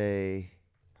intel. is to say,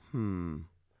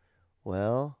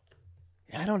 well,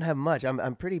 I don't have much.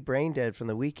 I'm pretty brain dead from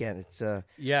the weekend. It's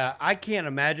Yeah, I can't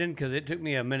imagine because it took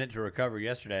me a minute to recover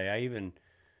yesterday. I'm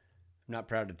not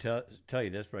proud to tell you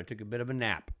this, but I took a bit of a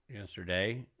nap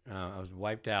yesterday. I was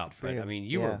wiped out. But, I mean,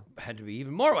 you had to be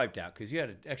even more wiped out because you had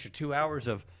an extra 2 hours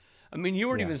of, you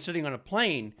weren't even sitting on a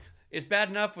plane. It's bad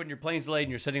enough when your plane's delayed and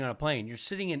you're sitting on a plane. You're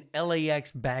sitting in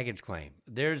LAX baggage claim.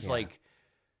 There's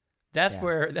that's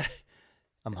where...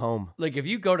 I'm home. Like, if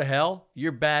you go to hell,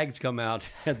 your bags come out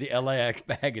at the LAX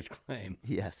baggage claim.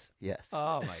 Yes.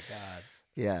 Oh, my God.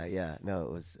 Yeah. No,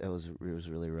 it was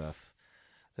really rough.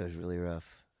 It was really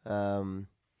rough. Do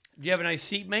you have a nice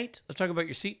seatmate? Let's talk about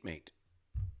your seatmate.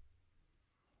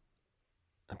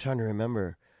 I'm trying to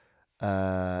remember.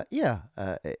 Yeah,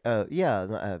 it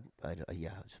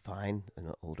was fine.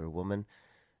 An older woman.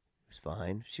 It was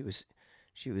fine. She was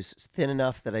thin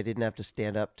enough that I didn't have to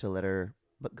stand up to let her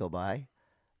go by.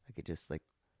 I could just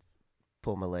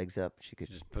pull my legs up. She could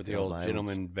Just put the old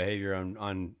gentleman behavior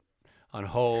on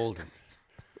hold and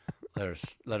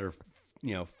let her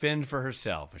fend for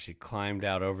herself as she climbed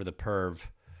out over the perv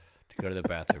to go to the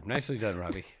bathroom. Nicely done,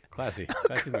 Robbie. Classy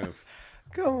move.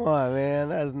 Come on, man.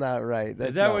 That's not right. That's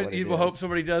Is that not what it you is. hope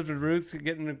somebody does with Ruth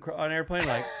getting on an airplane?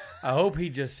 Like, I hope he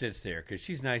just sits there because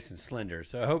she's nice and slender.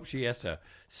 So I hope she has to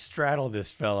straddle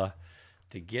this fella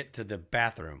to get to the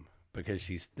bathroom because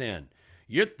she's thin.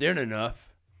 You're thin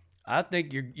enough. I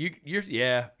think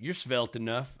you're svelte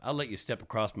enough. I'll let you step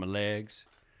across my legs.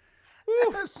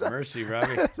 Woo, mercy,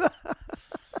 Robbie.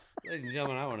 Ladies and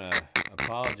gentlemen, I want to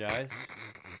apologize.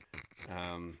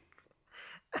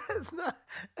 That's not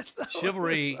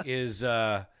Chivalry is,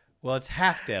 it's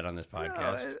half dead on this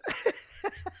podcast.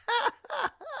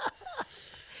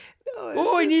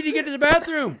 Oh, I need to get to the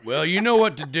bathroom. Well, you know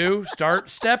what to do. Start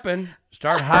stepping.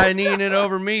 Start high-kneeing it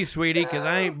over me, sweetie, because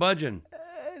I ain't budging.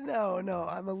 No,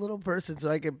 I'm a little person, so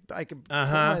I could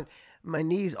put my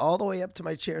knees all the way up to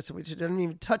my chair, so she doesn't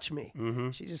even touch me.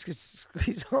 Mm-hmm. She just gets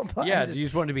squeezed on by. Yeah, you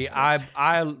just want to be eye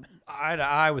to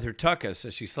eye with her tuckus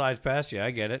as she slides past you.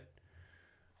 I get it.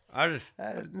 I just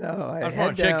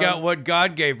want to check out what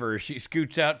God gave her. She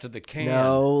scoots out to the can.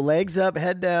 No, legs up,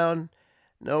 head down.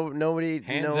 No, nobody.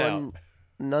 Hands no out. one,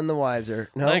 none the wiser.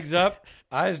 No. Legs up,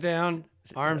 eyes down,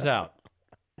 arms out.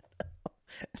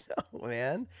 No,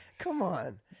 man. Come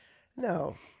on.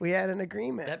 No, we had an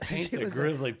agreement. That paints a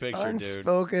grisly picture,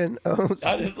 unspoken dude. Oath.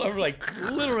 I just love,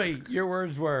 literally, your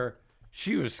words were,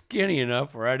 she was skinny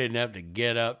enough where I didn't have to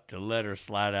get up to let her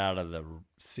slide out of the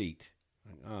seat.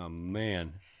 Oh,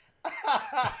 man.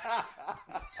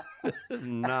 This is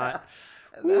not.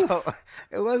 No,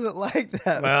 it wasn't like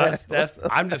that. Well,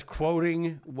 I'm just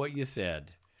quoting what you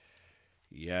said.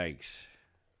 Yikes.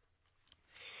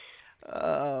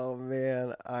 Oh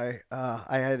man,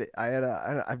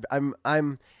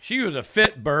 She was a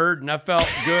fit bird, and I felt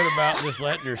good about just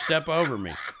letting her step over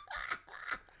me.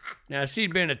 Now, if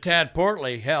she'd been a tad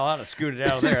portly, hell, I'd have scooted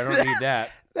out of there. I don't need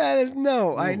that. That is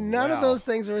no. Ooh, none of those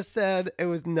things were said. It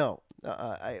was no.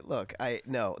 No.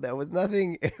 That was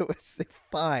nothing. It was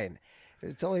fine. It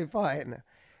was totally fine.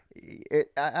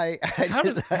 How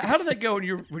did that go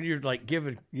when you're like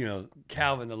giving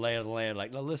Calvin the lay of the land?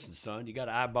 Like, no, listen, son, you got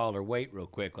to eyeball her weight real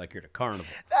quick, like you're at a carnival.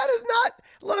 That is not.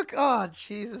 Look, oh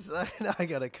Jesus! I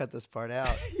gotta cut this part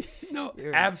out. No,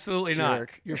 absolutely not.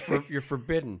 You're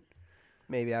forbidden.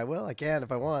 Maybe I will. I can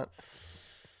if I want.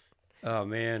 Oh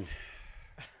man.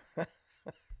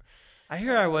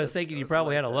 I was thinking you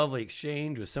probably had a lovely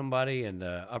exchange with somebody in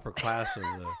the upper class of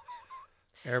the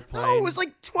airplane. No, it was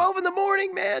like 12 in the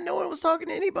morning, man. No one was talking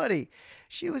to anybody.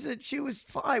 She was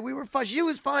fine. We were fine. She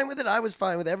was fine with it. I was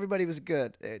fine with it. Everybody was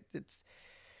good. It's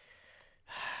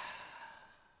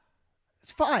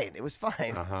fine. It was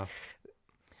fine. Uh-huh.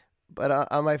 But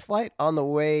on my flight on the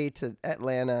way to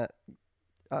Atlanta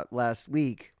last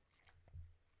week,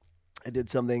 I did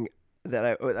something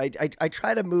that I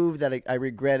tried to move that I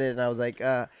regretted, and I was like,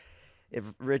 if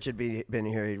Rich had been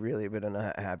here, he'd really been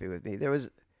happy with me. There's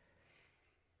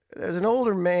an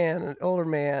older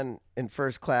man in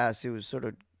first class who was sort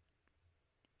of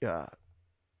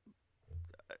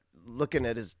looking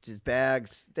at his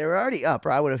bags. They were already up,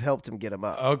 or I would have helped him get them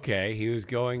up. Okay, he was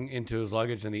going into his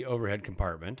luggage in the overhead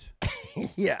compartment.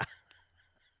 Yeah.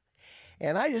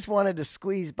 And I just wanted to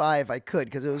squeeze by if I could,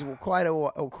 because it was quite a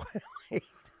way.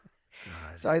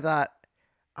 God. So I thought,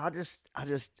 I'll just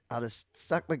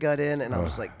suck my gut in, and I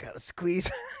was like, gotta squeeze.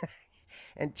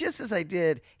 And just as I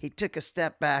did, he took a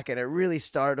step back, and it really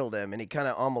startled him, and he kind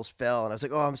of almost fell. And I was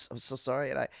like, oh, I'm so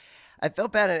sorry. And I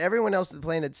felt bad, and everyone else in the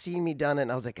plane had seen me done it,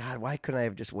 and I was like, God, why couldn't I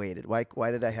have just waited? Why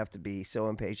did I have to be so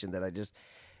impatient that I just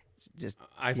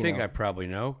I think I probably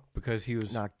know, because he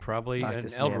was probably an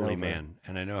elderly man,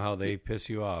 and I know how they piss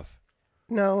you off.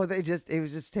 No, it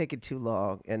was just taking too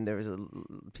long, and there was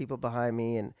people behind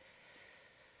me, and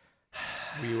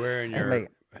were you wearing your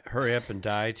Hurry Up and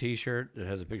Die t-shirt that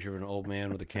has a picture of an old man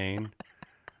with a cane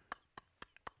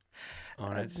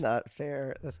on it? That's not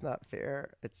fair.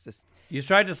 It's just you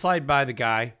tried to slide by the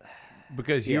guy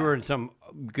because you were in some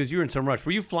rush.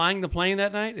 Were you flying the plane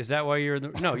that night? Is that why you're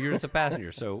no, you're just a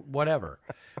passenger, so whatever.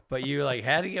 But you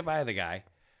had to get by the guy.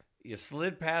 You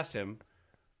slid past him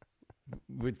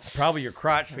with probably your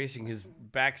crotch facing his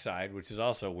backside, which is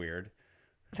also weird.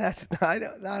 That's not, I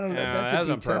don't know. No, that's that a was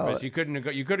on detail. purpose.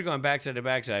 You could have gone backside to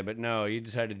backside, but no, you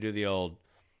decided to do the old,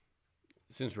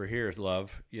 since we're here,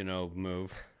 love,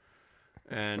 move,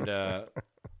 and the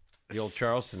old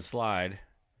Charleston slide,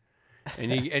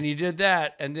 and you did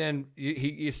that, and then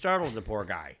you startled the poor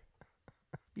guy.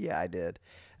 Yeah, I did,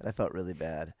 and I felt really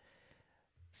bad.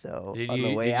 So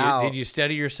the way out, did you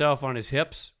steady yourself on his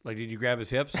hips? Like, did you grab his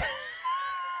hips?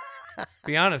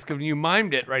 Be honest, because when you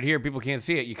mimed it right here, people can't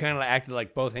see it. You kind of acted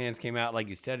like both hands came out, like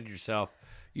you steadied yourself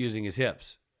using his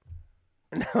hips.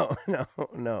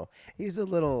 No. He's a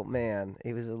little man.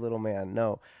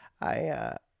 No,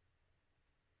 I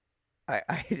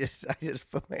just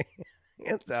put my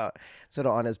hands out, sort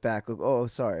of on his back. Look, oh,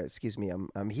 sorry, excuse me.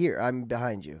 I'm here. I'm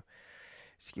behind you.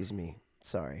 Excuse me.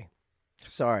 Sorry.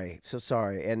 So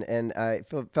sorry. And I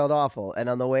felt awful. And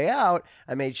on the way out,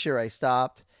 I made sure I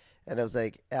stopped. And I was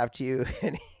like, after you.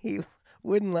 And he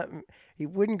wouldn't let me. He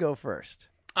wouldn't go first.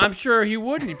 I'm sure he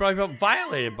wouldn't. He probably felt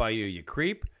violated by you, you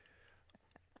creep.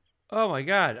 Oh, my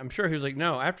God. I'm sure he was like,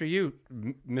 no, after you,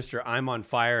 Mr. I'm on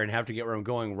fire and have to get where I'm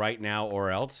going right now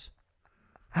or else.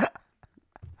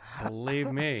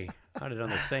 Believe me, I'd have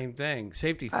done the same thing.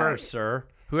 Safety first, sir.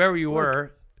 Whoever you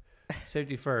were,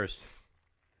 safety first.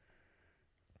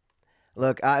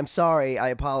 Look, I'm sorry. I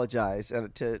apologize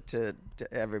to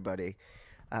everybody.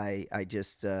 I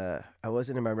just I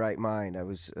wasn't in my right mind. I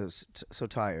was so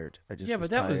tired. But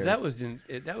that was when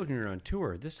you were on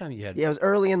tour. This time you had it was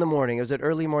early in the morning. It was an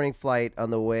early morning flight on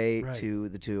the way to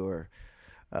the tour.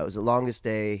 It was the longest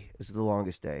day. It was the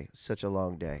longest day. Such a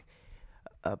long day.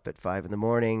 Up at 5 a.m,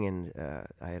 and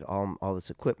I had all this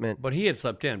equipment. But he had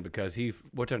slept in because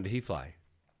what time did he fly?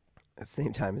 At the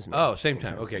same time as me. Oh, same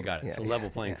time. Okay, got it. It's a level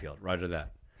playing field. Roger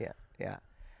that. Yeah.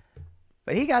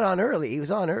 But he got on early. He was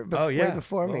on way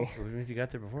before me. What means he got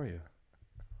there before you?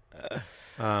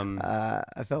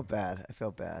 I felt bad.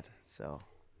 So,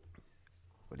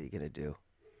 what are you gonna do?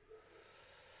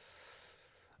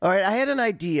 All right, I had an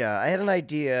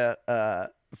idea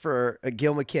for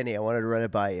Gil McKinney. I wanted to run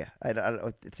it by you. I don't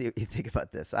know. See what you think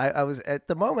about this. I was at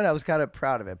the moment. I was kind of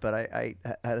proud of it, but I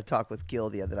had a talk with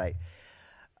Gil the other night.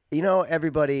 You know,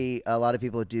 a lot of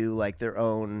people do like their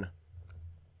own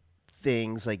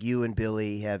things. Like you and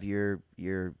Billy have your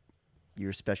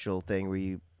special thing where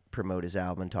you promote his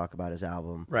album and talk about his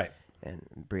album, right? And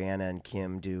Brianna and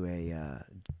Kim do a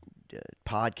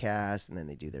podcast, and then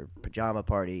they do their pajama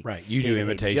party. Right. You do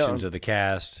imitations of the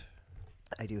cast.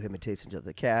 I do imitations of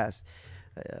the cast.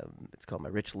 It's called my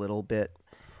Rich Little bit.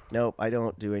 Nope, I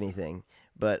don't do anything.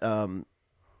 But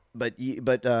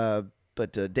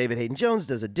David Hayden Jones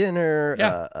does a dinner.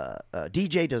 Yeah.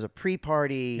 DJ does a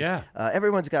pre-party. Yeah.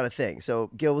 Everyone's got a thing. So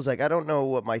Gil was like, I don't know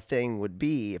what my thing would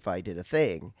be if I did a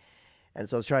thing. And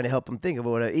so I was trying to help him think of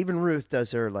what. Even Ruth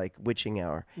does her like witching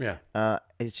hour. Yeah.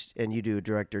 And you do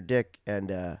Director Dick,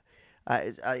 and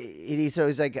so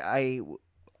he's like,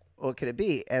 what could it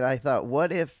be? And I thought,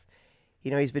 what if,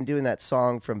 he's been doing that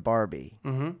song from Barbie,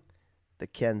 the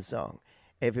Ken song.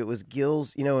 If it was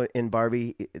Gil's, in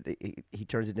Barbie, he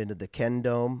turns it into the Ken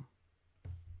Dome.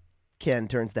 Ken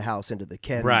turns the house into the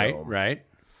Ken Dome. Right.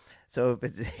 So if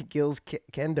it's Gil's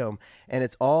Ken Dome, and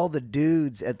it's all the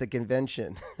dudes at the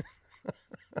convention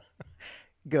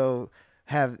go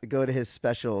to his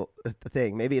special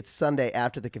thing. Maybe it's Sunday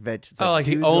after the convention. So like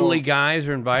the only guys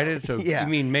are invited? So yeah. You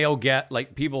mean male guests,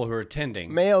 like people who are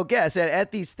attending? Male guests. And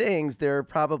at these things, there are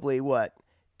probably,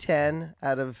 10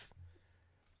 out of...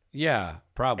 Yeah,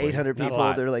 probably 800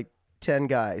 people. They're like 10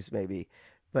 guys, maybe.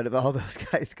 But if all those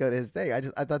guys go to his thing,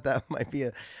 I thought that might be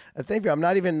a thing. I'm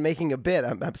not even making a bit.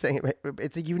 I'm saying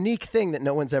it's a unique thing that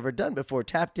no one's ever done before.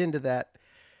 Tapped into that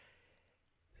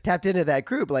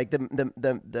group, like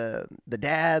the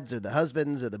dads or the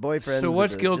husbands or the boyfriends. So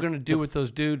what's Gil going to do with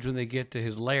those dudes when they get to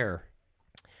his lair?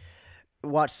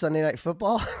 Watch Sunday Night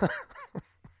Football.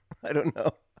 I don't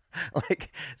know,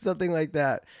 like something like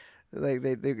that. Like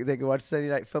they could watch Sunday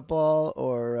Night Football,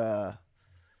 or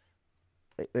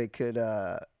they could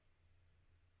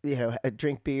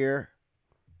drink beer.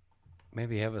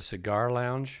 Maybe have a cigar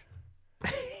lounge.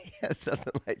 Yeah,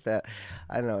 something like that.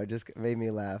 I don't know. It just made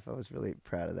me laugh. I was really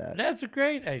proud of that. That's a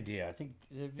great idea. I think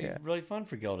it'd be really fun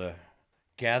for Gil to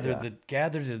gather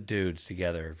the dudes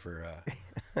together for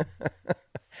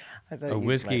a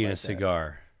whiskey and a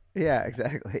cigar. Yeah,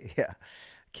 exactly. Yeah,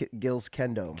 Gil's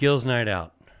Ken Dome. Gil's night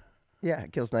out. Yeah,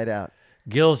 Gil's night out.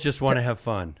 Gil's just want to have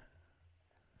fun.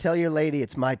 Tell your lady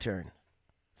it's my turn.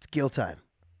 It's Gil time.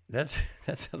 That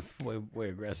sounds way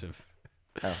aggressive.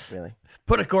 Oh, really?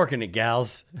 Put a cork in it,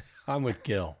 gals. I'm with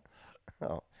Gil.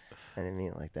 Oh, I didn't mean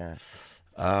it like that.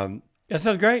 That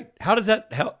sounds great. How does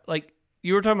that help? Like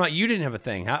you were talking about, you didn't have a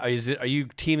thing. How is it? Are you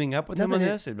teaming up with him on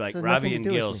this? It'd be like Robbie and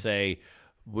Gil say,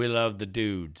 "We love the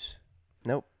dudes."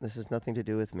 Nope, this has nothing to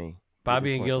do with me.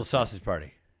 Bobby and Gil's sausage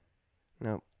party.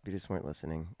 Nope. You just weren't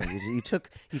listening. You took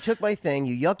my thing.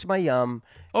 You yucked my yum.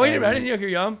 Oh, I didn't yuck your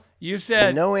yum. You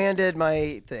said no-anded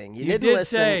my thing. You didn't did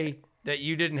listen. Say that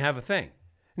you didn't have a thing.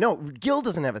 No, Gil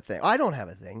doesn't have a thing. I don't have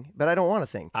a thing, but I don't want a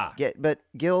thing. But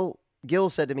Gil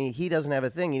said to me he doesn't have a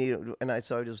thing. I was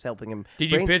just helping him. Did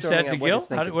you pitch that to Gil?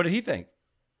 What did he think?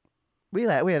 We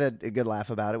had a good laugh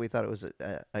about it. We thought it was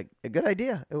a good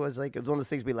idea. It was one of those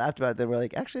things we laughed about. Then we're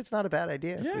like, actually, it's not a bad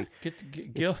idea. Yeah,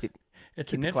 Gil. It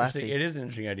is an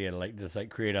interesting idea to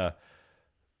create a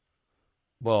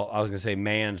Well, I was gonna say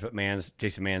Mans, but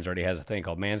Jason Mans already has a thing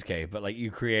called Man's Cave. But like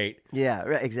you create, Yeah,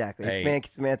 right, exactly. It's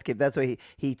Manscaped. That's why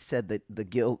he said that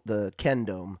the Ken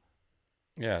Dome.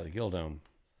 yeah, the Gildome.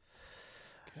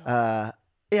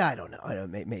 Yeah, I don't know.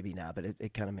 Maybe not, but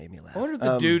it kind of made me laugh. I wonder if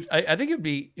the dudes. I think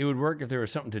it would work if there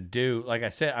was something to do. Like I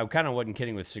said, I kind of wasn't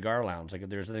kidding with Cigar Lounge. Like if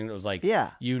there was something that was like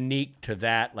unique to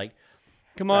that. Like,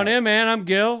 come on in, man. I'm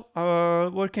Gil.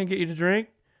 What can I get you to drink?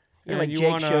 Yeah, like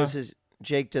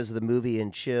Jake does the movie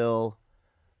and chill.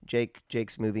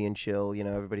 Jake's movie and chill. You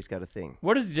know, everybody's got a thing.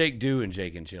 What does Jake do in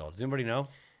Jake and Chill? Does anybody know?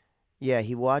 Yeah,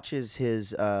 he watches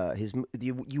his.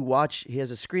 You watch. He has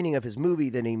a screening of his movie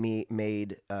that he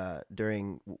made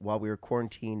while we were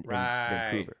quarantined in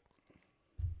Vancouver.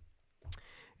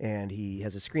 And he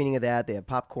has a screening of that. They have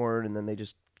popcorn, and then they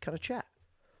just kind of chat.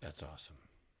 That's awesome.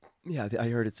 Yeah, I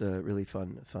heard it's a really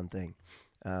fun thing.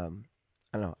 I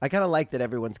don't know. I kind of like that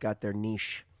everyone's got their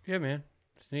niche. Yeah, man,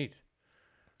 it's neat.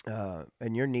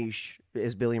 And your niche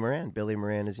is Billy Moran. Billy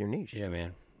Moran is your niche. Yeah,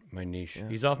 man, my niche. Yeah.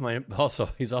 He's off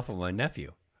of my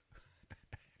nephew.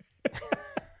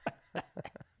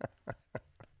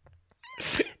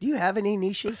 Do you have any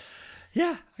niches?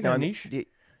 Yeah, I got a niche.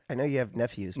 I know you have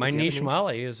nephews. My niche,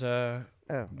 Molly, is going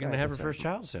to have her first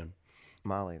child soon.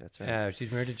 Molly, that's right.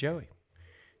 She's married to Joey.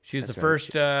 She's the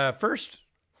first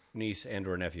niece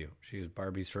and/or nephew. She was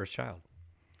Barbie's first child.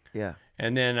 Yeah.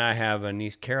 And then I have a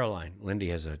niece, Caroline. Lindy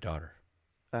has a daughter.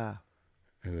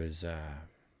 Who is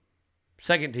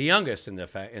second to youngest in the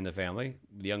family.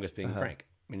 The youngest being Frank,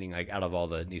 meaning like out of all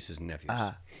the nieces and nephews.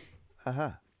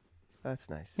 That's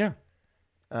nice. Yeah.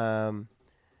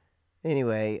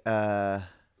 Anyway,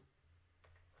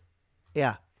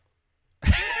 yeah.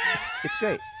 It's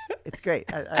great. It's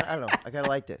great. I don't know. I kind of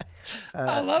liked it.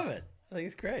 I love it. I think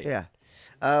it's great. Yeah.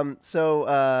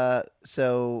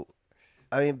 So,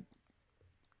 I mean,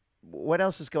 what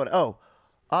else is going on? Oh,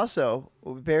 also,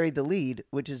 we buried the lead,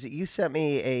 which is that you sent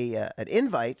me an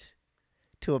invite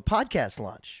to a podcast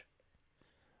launch.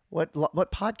 What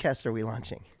podcast are we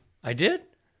launching? I did?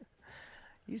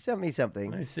 You sent me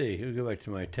something. Let me see. We'll go back to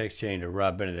my text chain to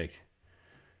Rob Benedict.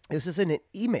 This is an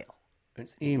email. An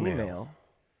email.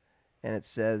 And it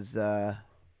says... I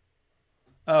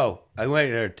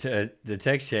went to the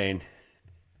text chain.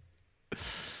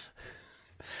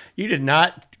 You did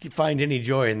not find any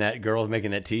joy in that girl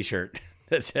making that T-shirt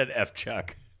that said "F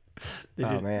Chuck."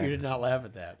 Man, you did not laugh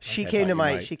at that. She came to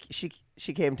my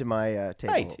she came to my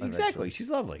table. Right, exactly. She's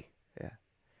lovely.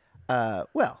 Yeah.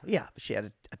 Well, yeah. She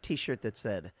had a T-shirt that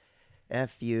said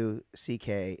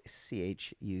 "FUCKCHUCK,"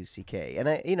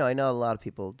 and I know a lot of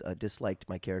people disliked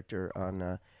my character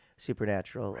on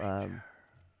Supernatural.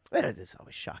 It's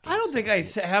always shocking. I don't think I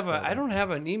don't have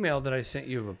an email that I sent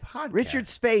you of a podcast. Richard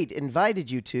Spade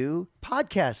invited you to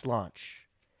podcast launch.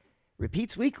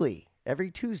 Repeats weekly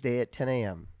every Tuesday at 10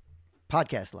 a.m.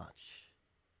 Podcast launch.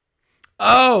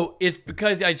 Oh, it's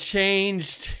because I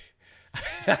changed.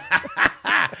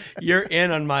 You're in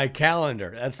on my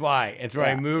calendar. That's why. It's where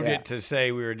I moved it to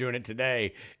say we were doing it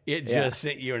today. It just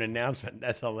sent you an announcement.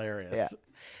 That's hilarious.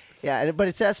 Yeah, but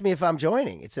it's asked me if I'm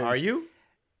joining. It says, "Are you?"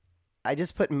 I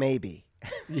just put maybe.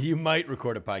 You might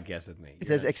record a podcast with me. It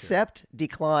says accept,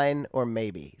 decline, or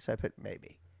maybe. So I put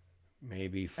maybe.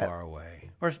 Maybe far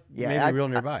away. Or maybe real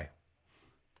nearby.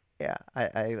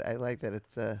 I like that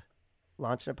it's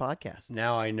launching a podcast.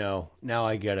 Now I know. Now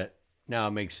I get it. Now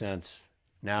it makes sense.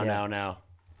 Now.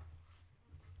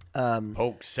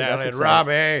 Poke Salad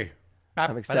Robbie.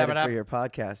 I'm excited for your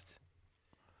podcast.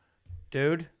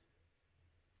 Dude,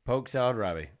 Poke Salad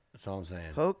Robbie. That's all I'm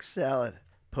saying. Poke Salad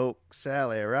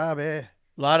Robbie. A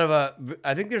lot of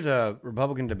I think there's a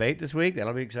Republican debate this week.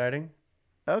 That'll be exciting.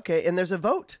 Okay, and there's a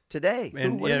vote today.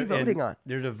 What are you voting on?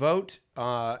 There's a vote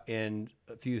in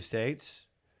a few states.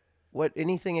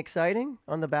 Anything exciting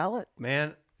on the ballot?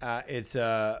 Man, it's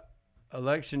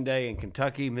election day in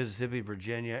Kentucky, Mississippi,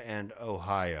 Virginia, and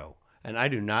Ohio. And I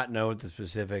do not know what the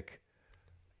specific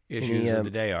issues of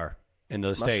the day are in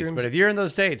those states. But if you're in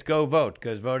those states, go vote,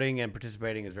 because voting and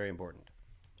participating is very important.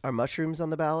 Are mushrooms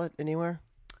on the ballot anywhere?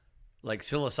 Like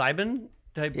psilocybin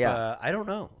type? Yeah. I don't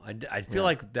know. I feel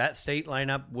like that state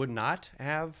lineup would not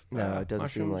have No, it doesn't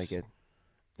seem like it.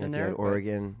 In there,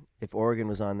 Oregon. If Oregon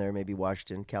was on there, maybe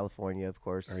Washington, California, of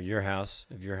course. Or your house,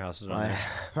 if your house is on there.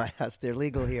 My house, they're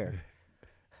legal here.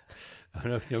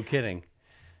 Oh, no kidding.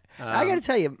 I got to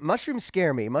tell you, mushrooms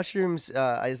scare me. Mushrooms,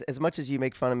 as much as you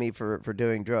make fun of me for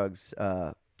doing drugs,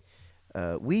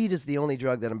 weed is the only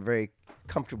drug that I'm very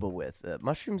comfortable with.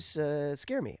 Mushrooms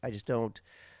scare me. I just don't,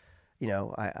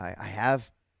 I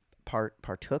have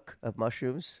partook of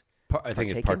mushrooms. I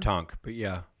think it's partonk, but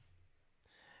yeah.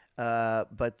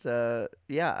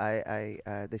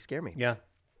 They scare me. Yeah.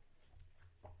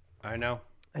 I know.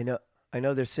 I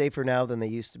know they're safer now than they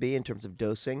used to be in terms of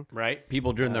dosing. Right?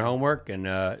 People doing their homework and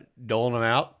doling them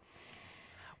out.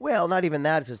 Well, not even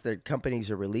that. It's just that companies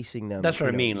are releasing them. That's what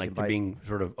I mean. Like they're being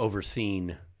sort of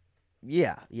overseen.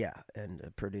 Yeah,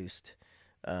 and produced.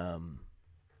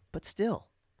 But still,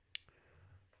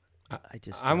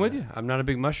 I'm with you. I'm not a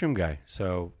big mushroom guy,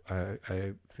 so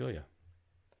I feel you.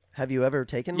 Have you ever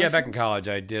taken mushrooms? Yeah, back in college,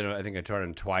 I did. I think I tried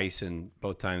them twice, and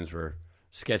both times were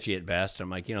sketchy at best. I'm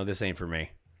like, this ain't for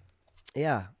me.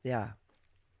 Yeah.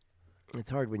 It's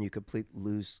hard when you completely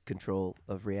lose control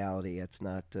of reality. It's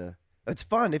not. It's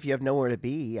fun if you have nowhere to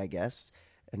be, I guess,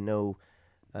 and no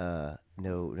one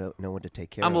to take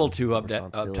care of. I'm a little too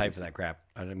uptight for that crap.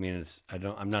 I mean,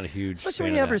 I'm not a huge. Especially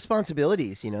when you have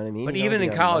responsibilities, you know what I mean. But even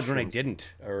in college, when I didn't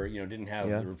have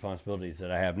the responsibilities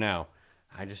that I have now,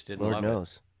 I just didn't love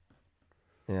knows.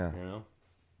 it. Yeah.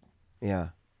 Yeah.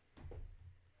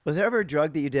 Was there ever a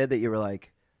drug that you did that you were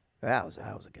like, that was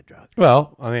a good drug?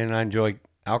 Well, I mean, I enjoy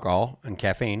alcohol and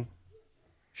caffeine.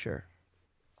 Sure.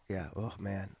 Yeah. Oh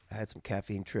man, I had some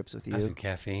caffeine trips with you. Some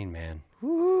caffeine, man.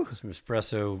 Woo. Some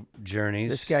espresso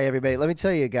journeys. This guy, everybody. Let me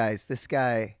tell you guys, this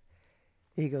guy,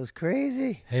 he goes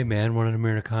crazy. Hey man, want an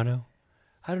Americano?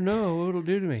 I don't know what it'll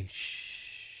do to me. Shh.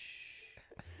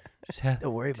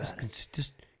 Don't worry about it.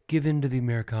 Just give in to the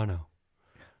Americano.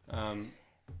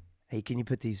 Hey, can you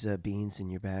put these beans in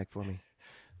your bag for me?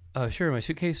 Sure. My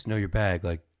suitcase? No, your bag,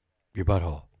 like your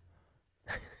butthole.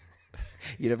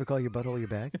 You never call your butthole your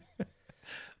bag?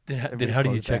 Then how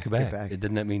do you check a bag?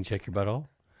 Doesn't that mean check your butthole?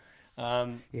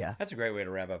 Yeah. That's a great way to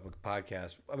wrap up a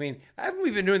podcast. I mean, haven't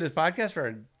we been doing this podcast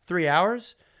for 3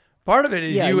 hours? Part of it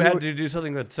is you had to do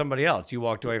something with somebody else. You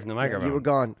walked away from the microphone. You were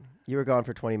gone. You were gone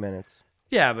for 20 minutes.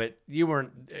 Yeah, but you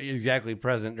weren't exactly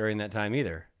present during that time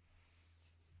either.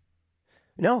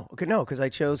 No, because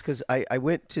I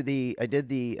went to I did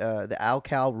the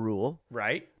Al-Cal rule.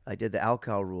 Right. I did the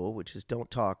Al-Cal rule, which is don't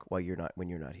talk when you're not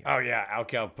here. Oh yeah,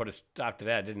 Al-Cal put a stop to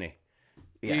that, didn't he?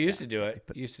 Yeah, you used to do it.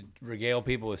 You used to regale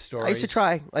people with stories. I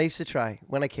used to try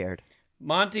when I cared.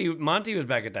 Monty was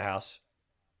back at the house.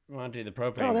 Monty, the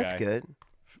propane guy. Oh, that's good.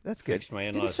 That's good.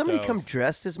 Didn't somebody come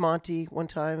dressed as Monty one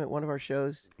time at one of our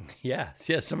shows? Yes,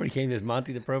 somebody came as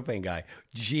Monty, the propane guy.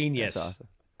 Genius. That's awesome.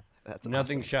 That's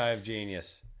nothing awesome. shy of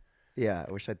genius. Yeah,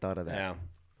 I wish I'd thought of that.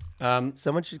 Yeah.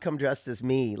 Someone should come dressed as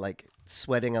me, like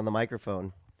sweating on the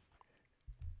microphone.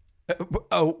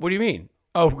 What do you mean?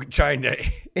 Oh, trying to...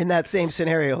 In that same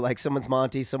scenario, like someone's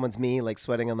Monty, someone's me, like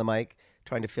sweating on the mic,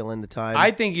 trying to fill in the time. I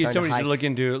think somebody should look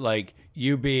into like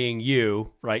you being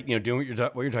you, right? Doing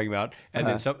what you're talking about, and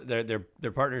then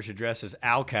their partner should dress as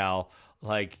Al-Cal,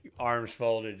 like arms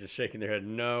folded, just shaking their head.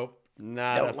 Nope,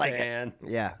 not a fan.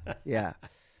 Yeah.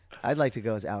 I'd like to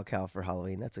go as Al-Cal for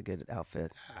Halloween. That's a good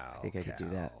outfit. I think I could do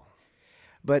that.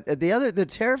 But the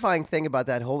terrifying thing about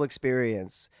that whole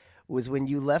experience was when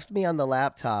you left me on the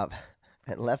laptop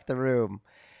and left the room,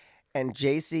 and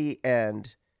JC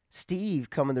and Steve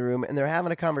come in the room and they're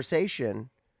having a conversation,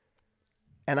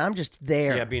 and I'm just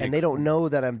there, and they don't know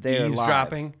that I'm there live.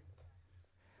 Eavesdropping?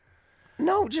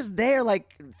 No, just there,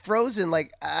 like frozen,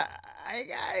 like, hi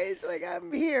guys, like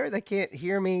I'm here. They can't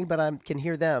hear me, but I can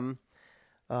hear them.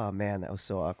 Oh man, that was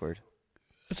so awkward.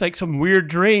 It's like some weird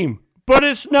dream, but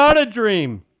it's not a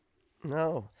dream.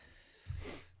 No.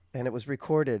 And it was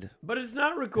recorded. But it's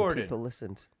not recorded. People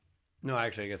listened. No,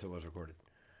 actually, I guess it was recorded.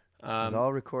 It was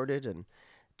all recorded and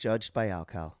judged by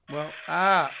Al-Cal. Well,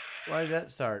 why did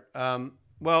that start?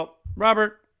 Well,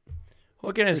 Robert,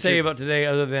 what can I say about today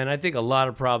other than I think a lot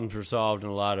of problems were solved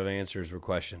and a lot of answers were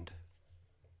questioned?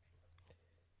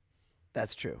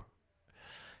 That's true.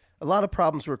 A lot of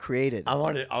problems were created. I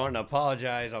want to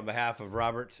apologize on behalf of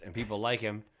Robert and people like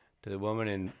him to the woman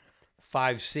in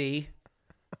 5C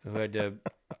who had to,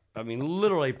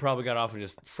 literally probably got off and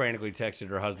just frantically texted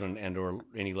her husband and or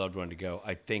any loved one to go,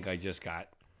 I think I just got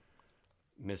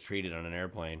mistreated on an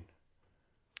airplane.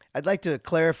 I'd like to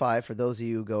clarify for those of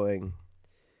you going,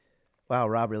 wow,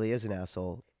 Rob really is an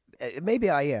asshole.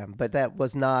 Maybe I am, but that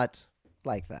was not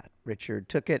like that. Richard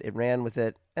took it and ran with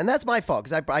it. And that's my fault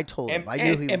because I told him. I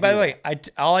knew he would. And by the way,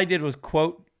 all I did was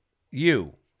quote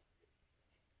you.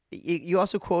 You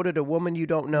also quoted a woman you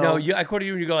don't know. No, I quoted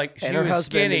you and you go like, she was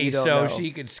skinny so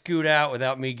she could scoot out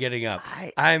without me getting up.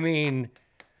 I didn't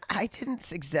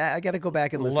I got to go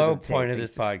back and listen to the tape. Low point of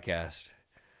this podcast.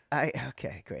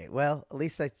 Okay, great. Well, at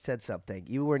least I said something.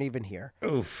 You weren't even here.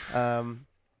 Oof. What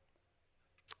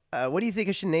do you think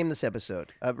I should name this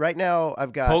episode? Right now,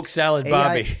 I've got Poke Salad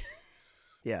Bobby.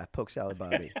 Yeah, Poke Salad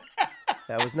Bobby.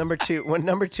 That was number 2. When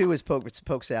number 2 was poke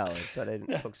salad, but I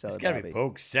didn't poke salad. It's gotta Bobby. be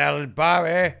poke salad,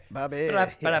 Bobby. Bobby.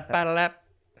 Ba-da-ba-da-ba-da-lap.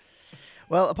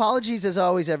 Well, apologies as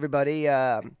always, everybody.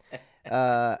 And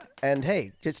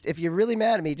hey, just if you're really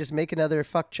mad at me, just make another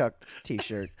Fuck Chuck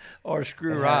T-shirt. Or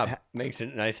Screw Rob makes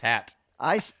it a nice hat.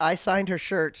 I signed her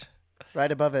shirt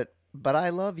right above it, but I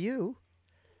love you.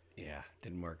 Yeah,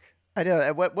 didn't work. I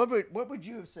don't. What would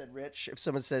you have said, Rich, if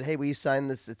someone said, "Hey, will you sign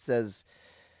this?" It says,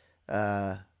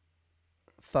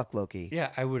 "Fuck Loki."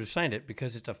 Yeah, I would have signed it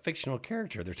because it's a fictional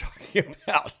character they're talking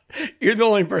about. You're the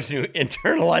only person who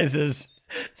internalizes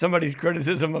somebody's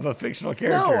criticism of a fictional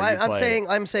character. No,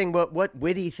 I'm saying, what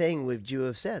witty thing would you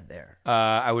have said there?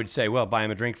 I would say, well, buy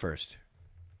him a drink first.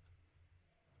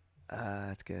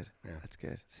 That's good. Yeah. That's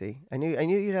good. See, I knew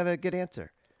you'd have a good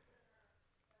answer.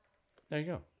 There you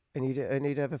go. And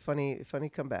you'd have a funny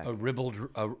comeback. A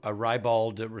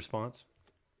ribald response.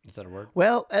 Is that a word?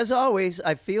 Well, as always,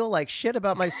 I feel like shit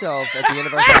about myself at the end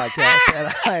of our podcast,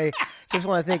 and I just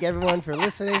want to thank everyone for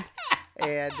listening.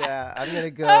 And I'm going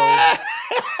to go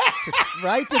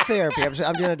right to therapy. I'm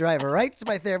going to drive right to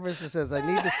my therapist and says, I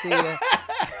need to see you.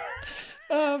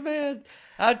 Oh, man.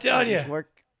 I'm telling you. Work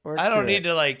I don't need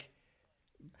to,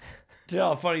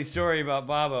 tell a funny story about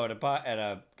Bobo at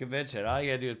a convention. All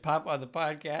you got to do is pop on the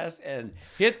podcast and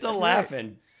hit the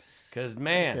laughing. Because,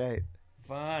 man, that's right.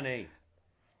 Funny.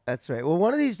 That's right. Well,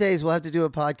 one of these days we'll have to do a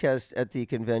podcast at the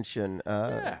convention.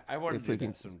 Yeah, I want to do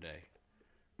that someday.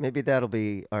 Maybe that'll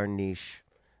be our niche,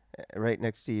 right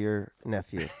next to your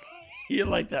nephew. You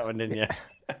liked that one, didn't you?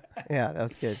 Yeah, that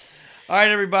was good. All right,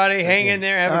 everybody, hang in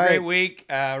there. Have All a great right. week.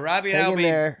 Robbie and I Hang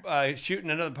will be shooting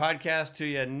another podcast to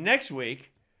you next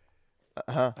week.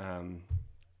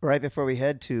 Right before we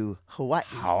head to Hawaii.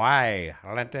 Hawaii.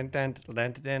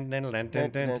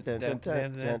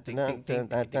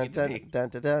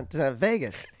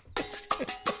 Vegas.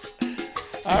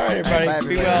 All right, everybody. Bye,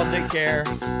 Be well. Take care.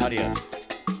 Adios.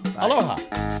 Aloha.